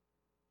Christ.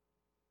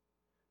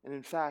 And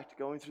in fact,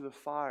 going through the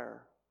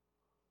fire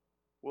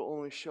will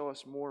only show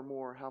us more and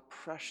more how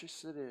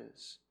precious it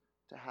is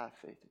to have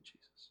faith in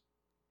Jesus.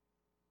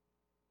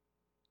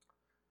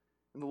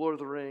 In The Lord of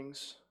the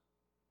Rings,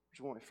 which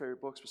is one of my favorite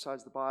books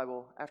besides the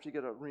Bible, after you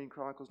get a reading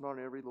Chronicles,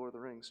 Narnia, read Lord of the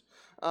Rings.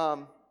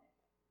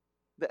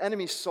 The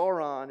enemy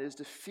Sauron is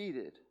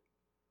defeated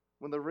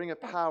when the Ring of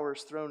Power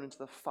is thrown into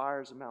the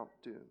fires of Mount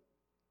Doom.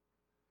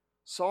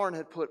 Sauron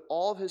had put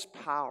all of his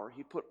power,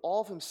 he put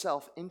all of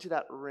himself into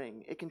that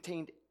ring. It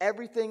contained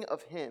everything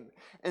of him.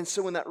 And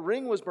so when that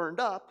ring was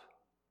burned up,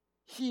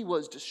 he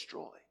was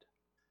destroyed.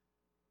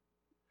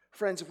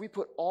 Friends, if we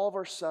put all of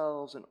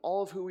ourselves and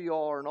all of who we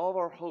are and all of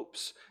our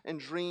hopes and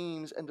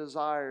dreams and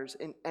desires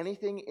in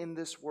anything in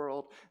this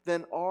world,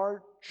 then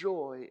our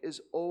joy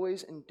is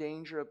always in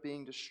danger of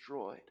being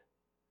destroyed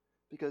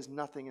because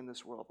nothing in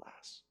this world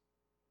lasts.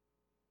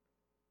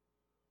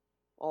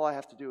 All I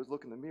have to do is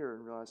look in the mirror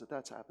and realize that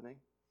that's happening.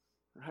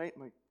 Right?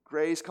 My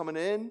gray's coming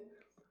in,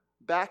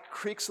 back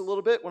creaks a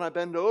little bit when I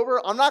bend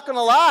over. I'm not going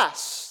to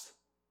last.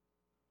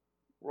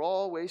 We're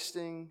all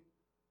wasting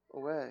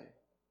away.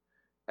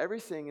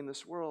 Everything in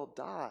this world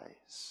dies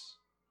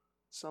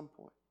at some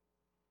point.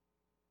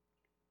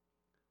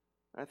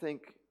 I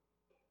think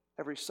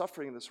every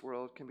suffering in this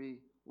world can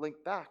be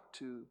linked back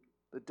to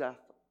the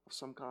death of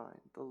some kind,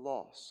 the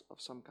loss of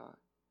some kind.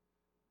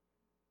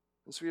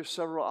 And so we have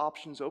several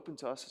options open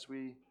to us as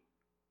we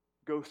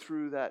go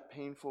through that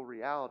painful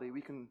reality.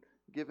 We can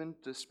give in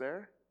to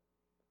despair,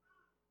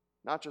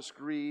 not just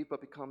grieve,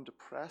 but become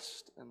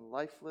depressed and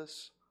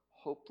lifeless,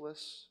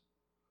 hopeless.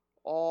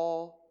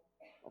 All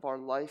of our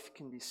life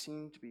can be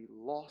seen to be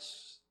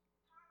lost.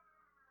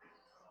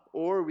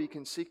 Or we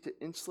can seek to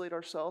insulate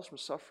ourselves from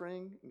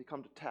suffering and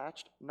become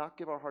detached, not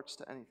give our hearts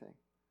to anything.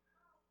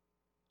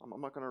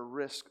 I'm not going to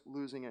risk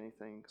losing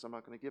anything because I'm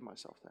not going to give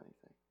myself to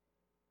anything.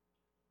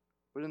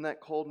 But in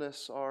that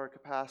coldness, our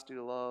capacity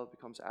to love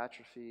becomes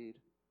atrophied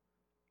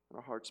and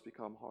our hearts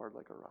become hard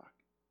like a rock.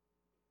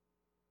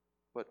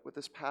 But what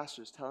this passage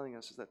is telling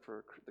us is that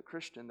for the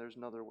Christian, there's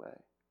another way.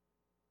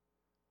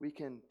 We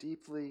can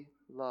deeply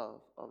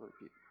love other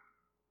people.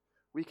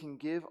 We can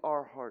give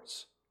our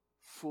hearts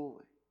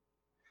fully.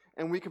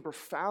 And we can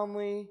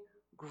profoundly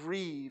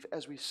grieve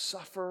as we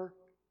suffer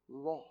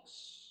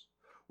loss.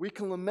 We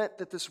can lament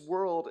that this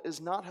world is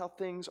not how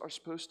things are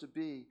supposed to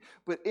be.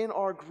 But in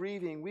our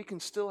grieving, we can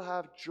still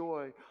have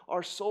joy.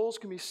 Our souls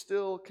can be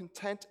still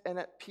content and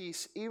at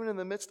peace, even in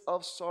the midst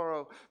of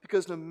sorrow.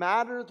 Because no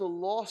matter the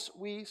loss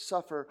we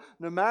suffer,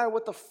 no matter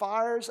what the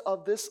fires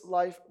of this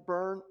life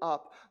burn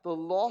up, the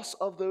loss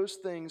of those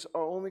things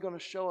are only going to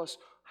show us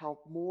how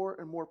more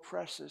and more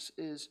precious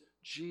is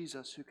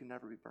Jesus, who can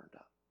never be burned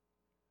up.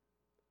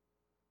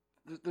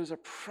 There's a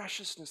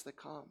preciousness that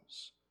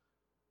comes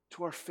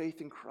to our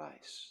faith in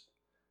Christ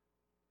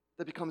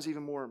that becomes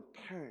even more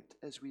apparent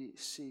as we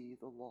see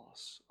the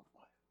loss of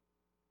life.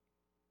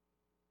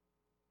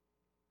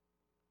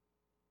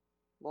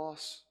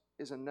 Loss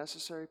is a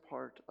necessary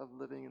part of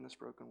living in this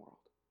broken world.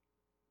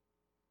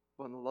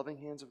 But in the loving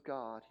hands of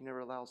God, He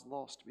never allows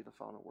loss to be the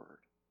final word.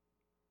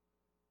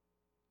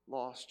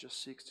 Loss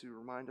just seeks to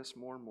remind us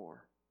more and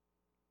more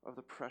of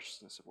the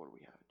preciousness of what we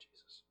have in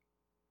Jesus.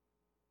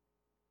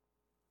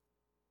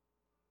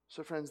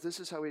 So friends, this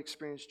is how we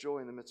experience joy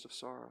in the midst of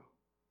sorrow.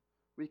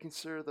 We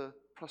consider the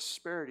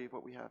prosperity of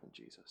what we have in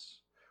Jesus.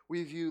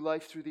 We view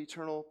life through the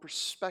eternal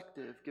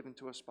perspective given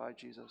to us by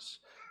Jesus,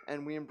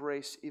 and we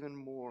embrace even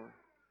more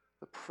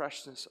the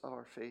preciousness of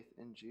our faith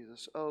in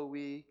Jesus. Oh,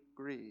 we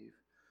grieve,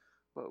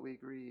 but we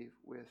grieve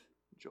with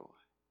joy.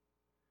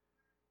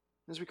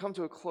 As we come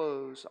to a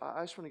close,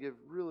 I just want to give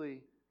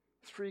really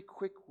 3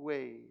 quick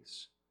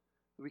ways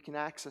we can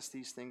access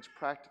these things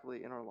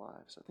practically in our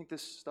lives. I think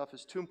this stuff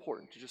is too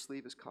important to just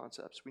leave as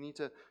concepts. We need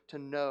to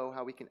know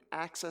how we can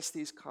access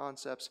these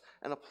concepts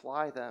and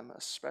apply them,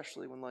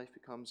 especially when life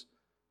becomes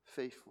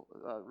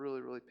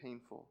really, really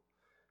painful.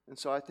 And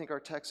so I think our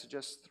text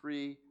suggests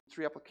three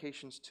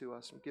applications to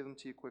us, and give them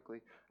to you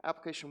quickly.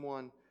 Application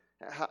one,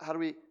 how do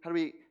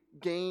we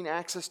gain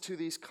access to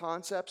these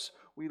concepts?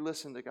 We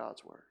listen to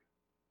God's word.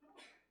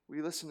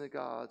 We listen to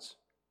God's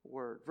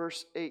word.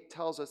 Verse 8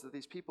 tells us that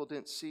these people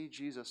didn't see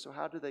Jesus, so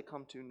how did they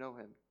come to know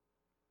him?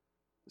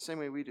 The same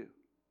way we do,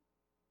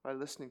 by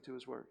listening to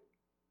his word.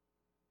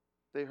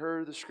 They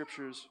heard the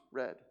scriptures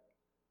read.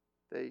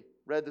 They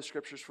read the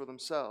scriptures for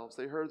themselves.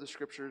 They heard the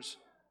scriptures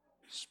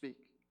speak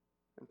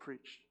and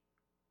preached.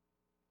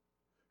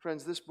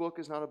 Friends, this book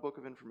is not a book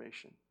of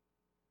information.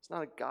 It's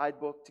not a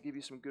guidebook to give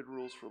you some good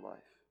rules for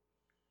life.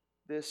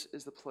 This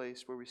is the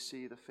place where we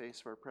see the face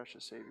of our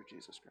precious Savior,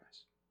 Jesus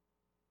Christ.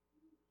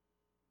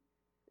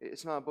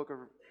 It's not a book of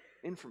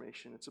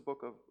information. It's a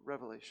book of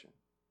revelation.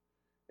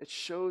 It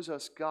shows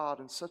us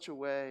God in such a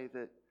way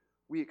that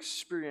we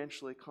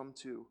experientially come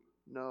to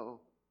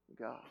know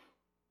God.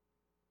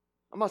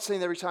 I'm not saying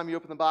that every time you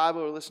open the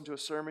Bible or listen to a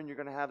sermon, you're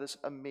going to have this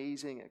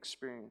amazing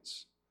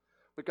experience.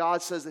 But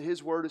God says that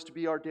his word is to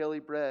be our daily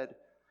bread,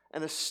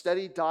 and a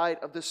steady diet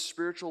of this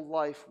spiritual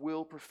life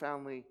will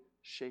profoundly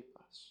shape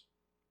us.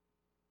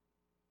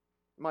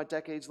 In my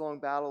decades-long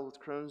battle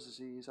with Crohn's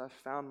disease, I've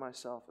found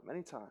myself at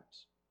many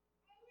times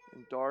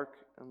in dark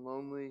and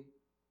lonely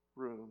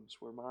rooms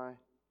where my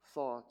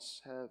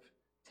thoughts have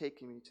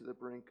taken me to the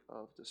brink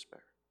of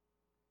despair.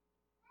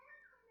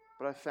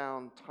 But I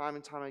found time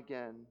and time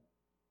again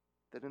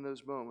that in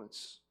those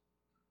moments,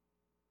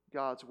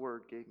 God's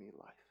word gave me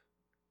life.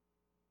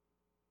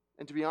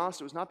 And to be honest,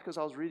 it was not because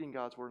I was reading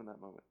God's word in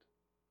that moment.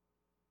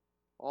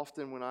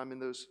 Often when I'm in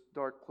those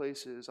dark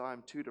places,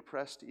 I'm too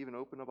depressed to even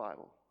open a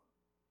Bible.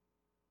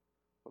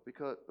 But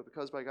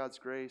because by God's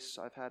grace,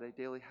 I've had a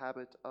daily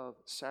habit of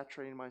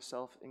saturating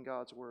myself in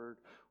God's word,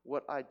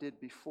 what I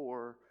did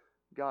before,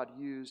 God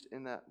used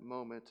in that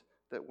moment,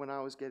 that when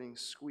I was getting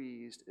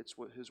squeezed, it's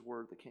what his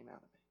word that came out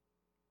of me.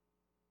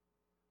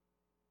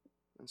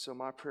 And so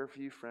my prayer for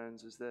you,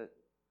 friends, is that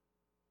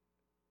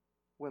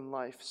when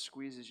life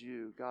squeezes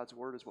you, God's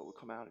word is what will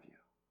come out of you.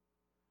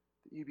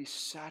 That you be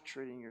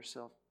saturating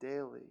yourself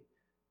daily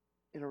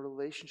in a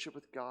relationship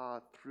with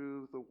God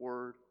through the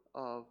word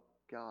of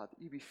God.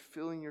 That you be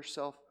filling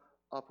yourself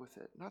up with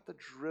it. Not the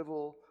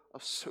drivel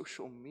of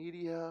social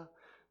media,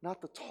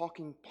 not the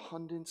talking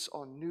pundits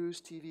on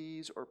news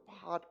TVs or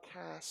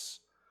podcasts.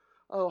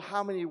 Oh,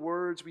 how many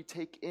words we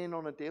take in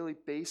on a daily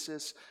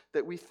basis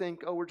that we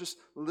think, oh, we're just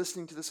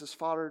listening to this as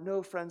fodder.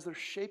 No, friends, they're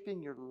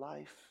shaping your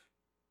life.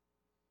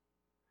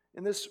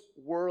 In this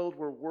world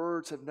where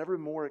words have never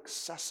been more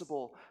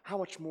accessible, how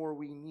much more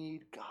we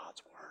need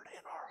God's word in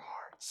our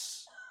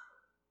hearts.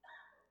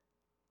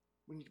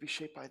 We need to be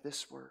shaped by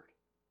this word.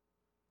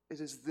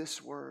 It is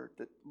this word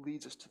that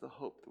leads us to the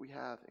hope that we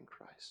have in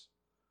Christ,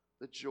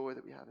 the joy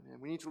that we have in him.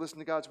 We need to listen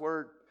to God's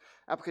word.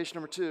 Application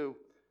number 2,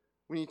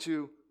 we need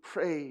to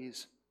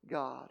praise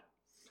God.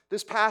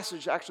 This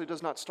passage actually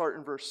does not start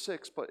in verse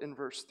 6, but in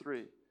verse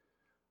 3.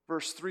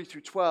 Verse 3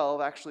 through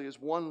 12 actually is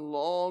one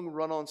long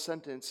run-on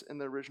sentence in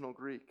the original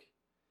Greek.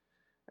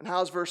 And how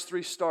does verse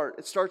 3 start?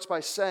 It starts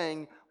by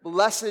saying,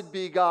 "Blessed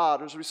be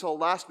God." As we saw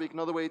last week,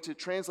 another way to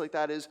translate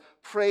that is,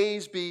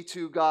 "Praise be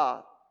to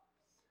God."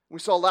 We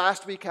saw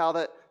last week how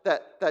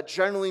that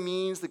generally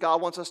means that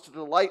God wants us to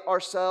delight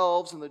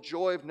ourselves in the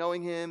joy of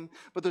knowing him.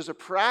 But there's a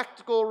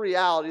practical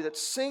reality that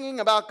singing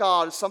about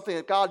God is something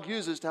that God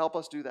uses to help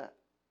us do that.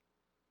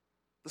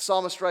 The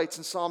psalmist writes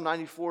in Psalm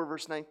 94,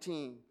 verse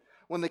 19,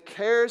 "When the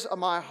cares of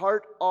my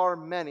heart are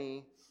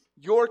many,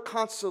 your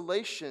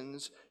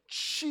consolations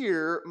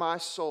cheer my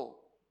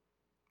soul."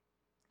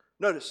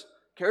 Notice,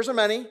 cares are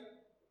many,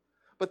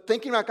 but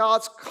thinking about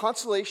God's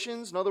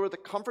consolations, in other words, the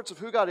comforts of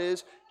who God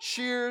is,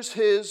 cheers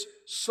his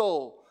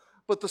soul.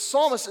 But the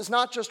psalmist is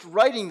not just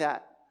writing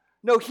that.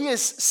 No, he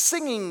is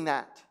singing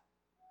that.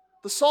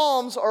 The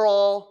Psalms are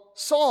all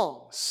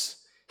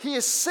songs. He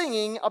is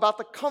singing about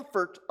the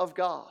comfort of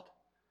God.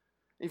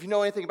 If you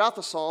know anything about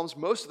the Psalms,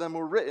 most of them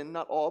were written,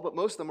 not all, but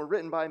most of them were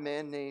written by a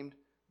man named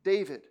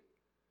David.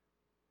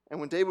 And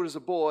when David was a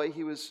boy,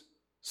 he was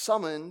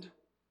summoned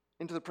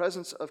into the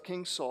presence of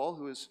King Saul,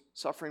 who was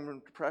suffering from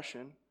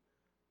depression.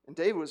 And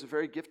David was a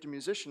very gifted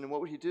musician, and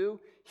what would he do?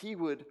 He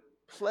would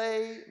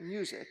play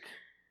music,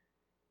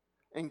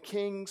 and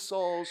King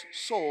Saul's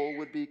soul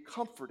would be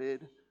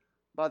comforted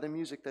by the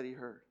music that he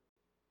heard.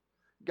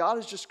 God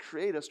has just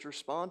created us to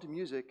respond to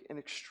music in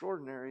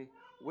extraordinary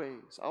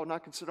ways. I would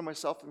not consider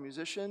myself a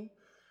musician,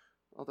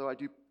 although I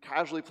do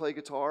casually play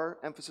guitar,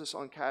 emphasis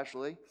on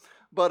casually.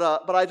 But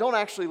I don't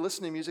actually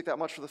listen to music that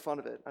much for the fun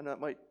of it. I know it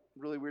might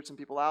really weird some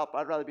people out, but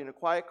I'd rather be in a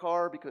quiet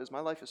car because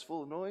my life is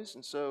full of noise,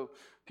 and so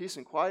peace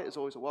and quiet is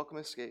always a welcome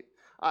escape.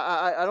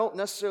 I don't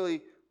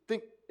necessarily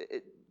think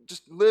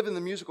just live in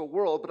the musical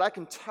world, but I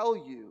can tell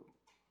you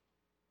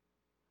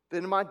that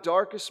in my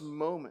darkest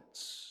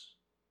moments,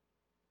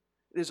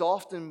 it has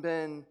often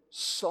been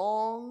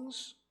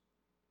songs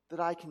that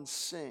I can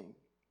sing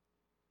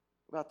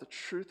about the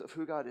truth of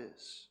who God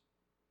is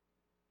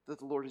that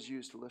the Lord has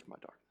used to lift my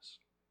darkness.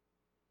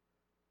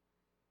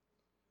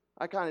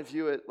 I kind of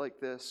view it like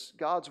this.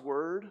 God's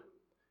word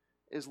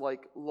is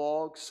like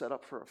logs set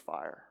up for a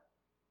fire.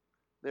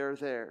 They're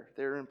there,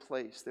 they're in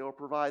place. They will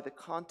provide the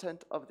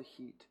content of the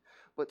heat.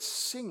 But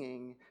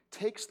singing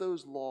takes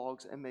those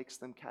logs and makes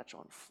them catch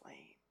on flame.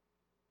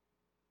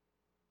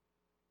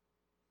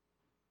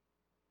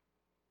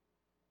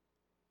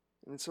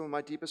 And in some of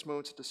my deepest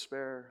moments of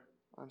despair,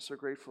 I'm so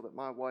grateful that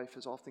my wife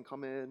has often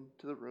come in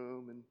to the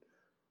room and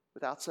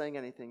without saying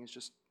anything has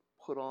just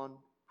put on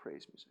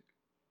praise music.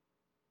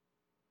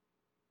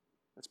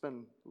 That's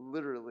been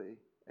literally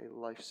a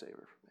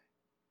lifesaver for me.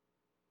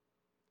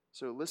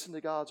 So listen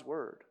to God's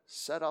word,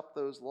 set up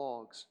those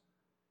logs,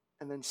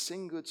 and then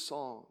sing good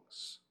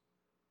songs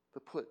to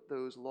put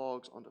those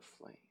logs onto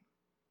flame.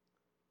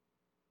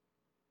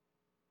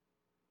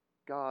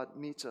 God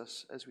meets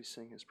us as we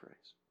sing his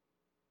praise.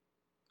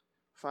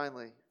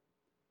 Finally,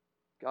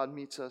 God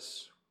meets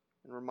us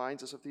and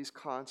reminds us of these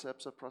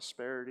concepts of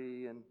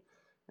prosperity and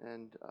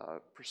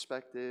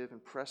perspective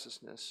and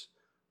preciousness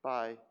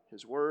by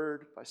his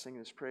word, by singing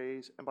his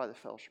praise, and by the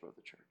fellowship of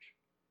the church.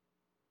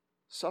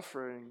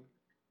 Suffering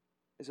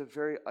is a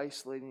very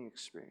isolating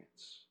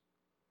experience.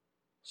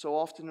 So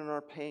often in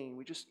our pain,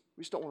 we just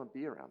don't want to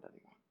be around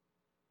anyone.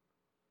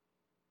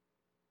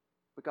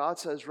 But God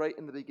says right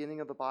in the beginning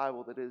of the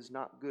Bible that it is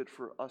not good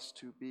for us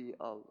to be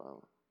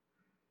alone.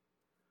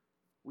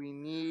 We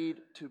need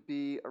to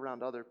be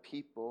around other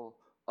people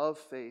of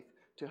faith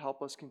to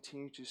help us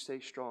continue to stay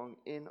strong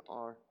in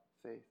our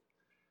faith.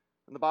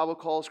 And the Bible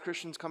calls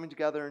Christians coming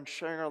together and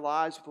sharing our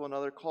lives with one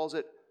another, calls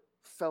it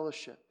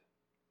fellowship.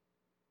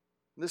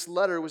 And this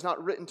letter was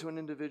not written to an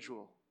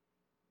individual.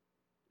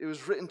 It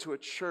was written to a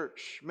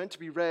church, meant to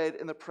be read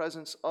in the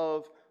presence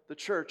of the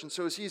church. And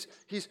so as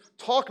he's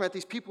talking about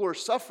these people who are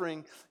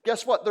suffering,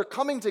 guess what? They're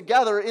coming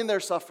together in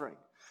their suffering.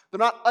 They're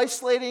not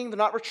isolating, they're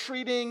not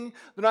retreating,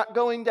 they're not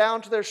going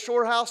down to their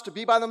shore house to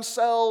be by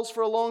themselves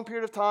for a long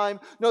period of time.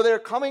 No, they're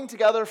coming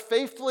together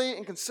faithfully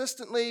and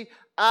consistently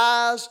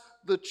as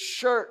the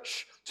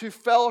church to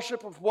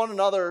fellowship with one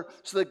another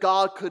so that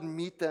God could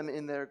meet them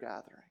in their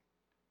gathering.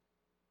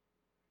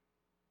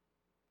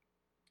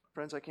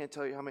 Friends, I can't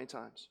tell you how many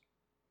times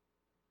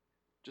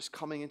just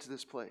coming into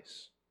this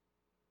place,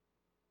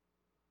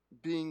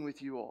 being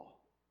with you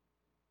all,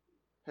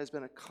 has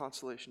been a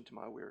consolation to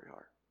my weary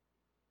heart.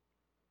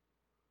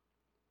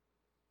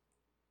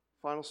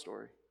 Final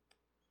story.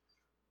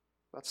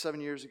 About 7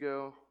 years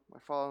ago, my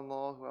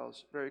father-in-law, who I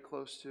was very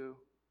close to,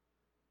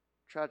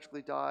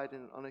 tragically died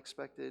in an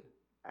unexpected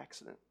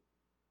accident.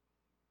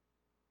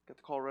 Got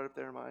the call right up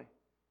there in my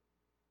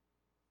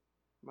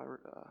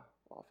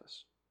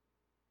office.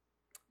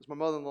 It was my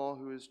mother-in-law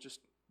who was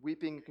just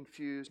weeping and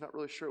confused, not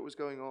really sure what was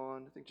going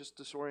on, I think just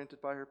disoriented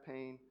by her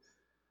pain.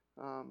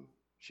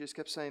 She just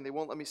kept saying, they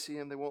won't let me see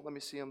him, they won't let me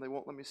see him, they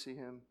won't let me see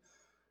him.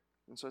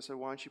 And so I said,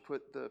 why don't you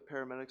put the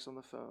paramedics on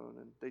the phone?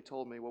 And they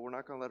told me, well, we're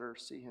not going to let her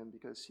see him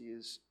because he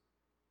is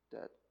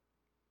dead.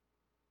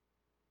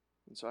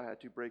 And so I had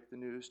to break the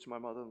news to my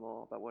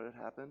mother-in-law about what had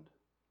happened.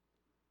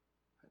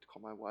 I had to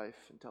call my wife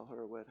and tell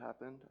her what had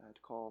happened. I had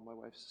to call my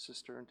wife's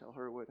sister and tell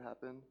her what had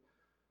happened.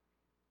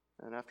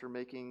 And after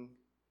making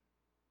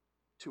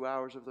 2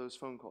 hours of those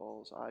phone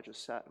calls, I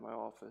just sat in my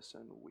office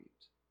and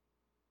wept.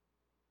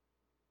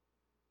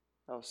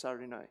 That was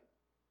Saturday night.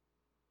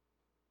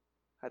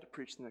 I had to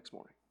preach the next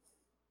morning.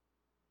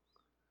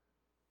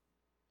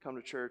 Come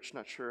to church,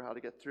 not sure how to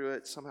get through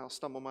it, somehow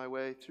stumble my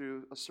way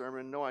through a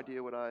sermon, no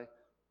idea what I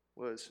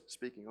was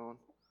speaking on.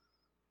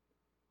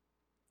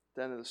 At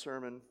the end of the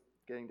sermon,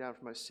 getting down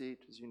from my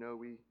seat, as you know,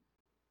 we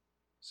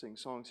sing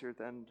songs here at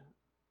the end,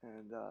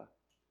 and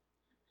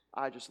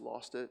I just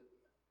lost it.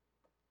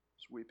 I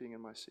was weeping in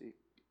my seat.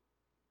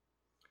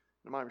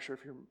 I'm not even sure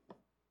if you're...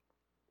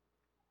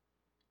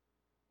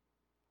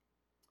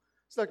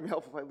 It's not going to be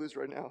helpful if I lose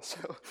right now,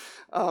 so...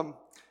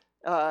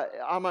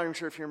 I'm not even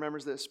sure if he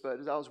remembers this, but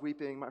as I was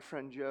weeping, my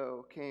friend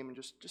Joe came and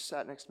just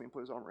sat next to me and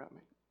put his arm around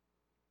me.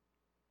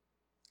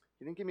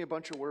 He didn't give me a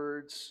bunch of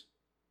words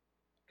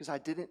because I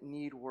didn't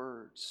need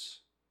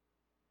words.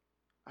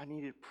 I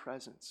needed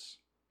presence.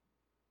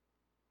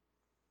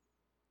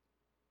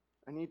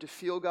 I need to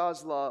feel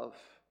God's love.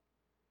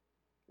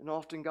 And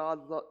often God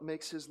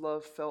makes his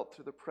love felt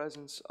through the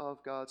presence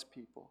of God's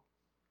people.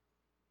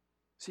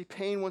 See,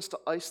 pain wants to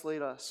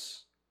isolate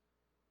us.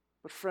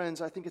 But friends,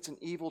 I think it's an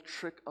evil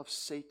trick of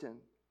Satan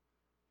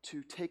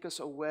to take us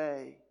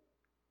away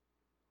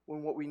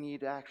when what we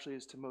need actually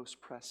is to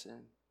most press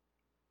in.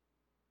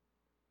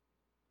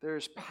 There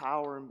is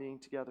power in being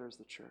together as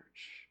the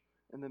church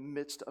in the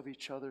midst of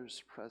each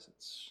other's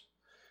presence.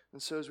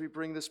 And so as we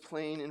bring this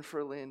plane in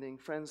for a landing,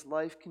 friends,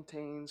 life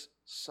contains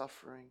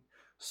suffering.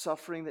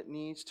 Suffering that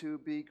needs to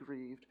be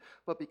grieved.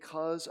 But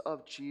because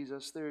of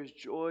Jesus, there is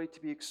joy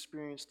to be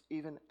experienced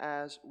even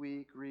as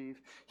we grieve.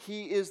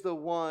 He is the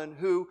one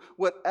who,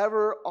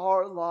 whatever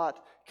our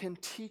lot, can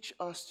teach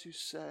us to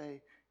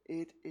say,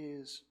 it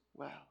is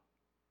well.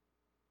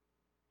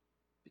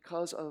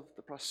 Because of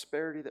the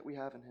prosperity that we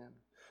have in him.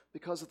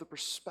 because of the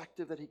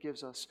perspective that he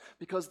gives us,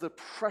 because of the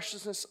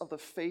preciousness of the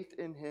faith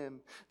in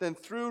him, then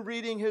through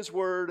reading his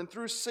word and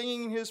through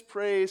singing his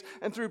praise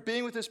and through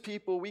being with his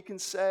people, we can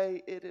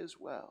say, it is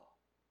well.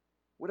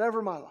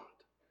 Whatever my lot,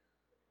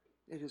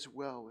 it is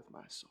well with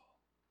my soul.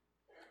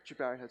 Would you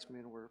bow your heads with me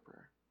in a word of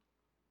prayer?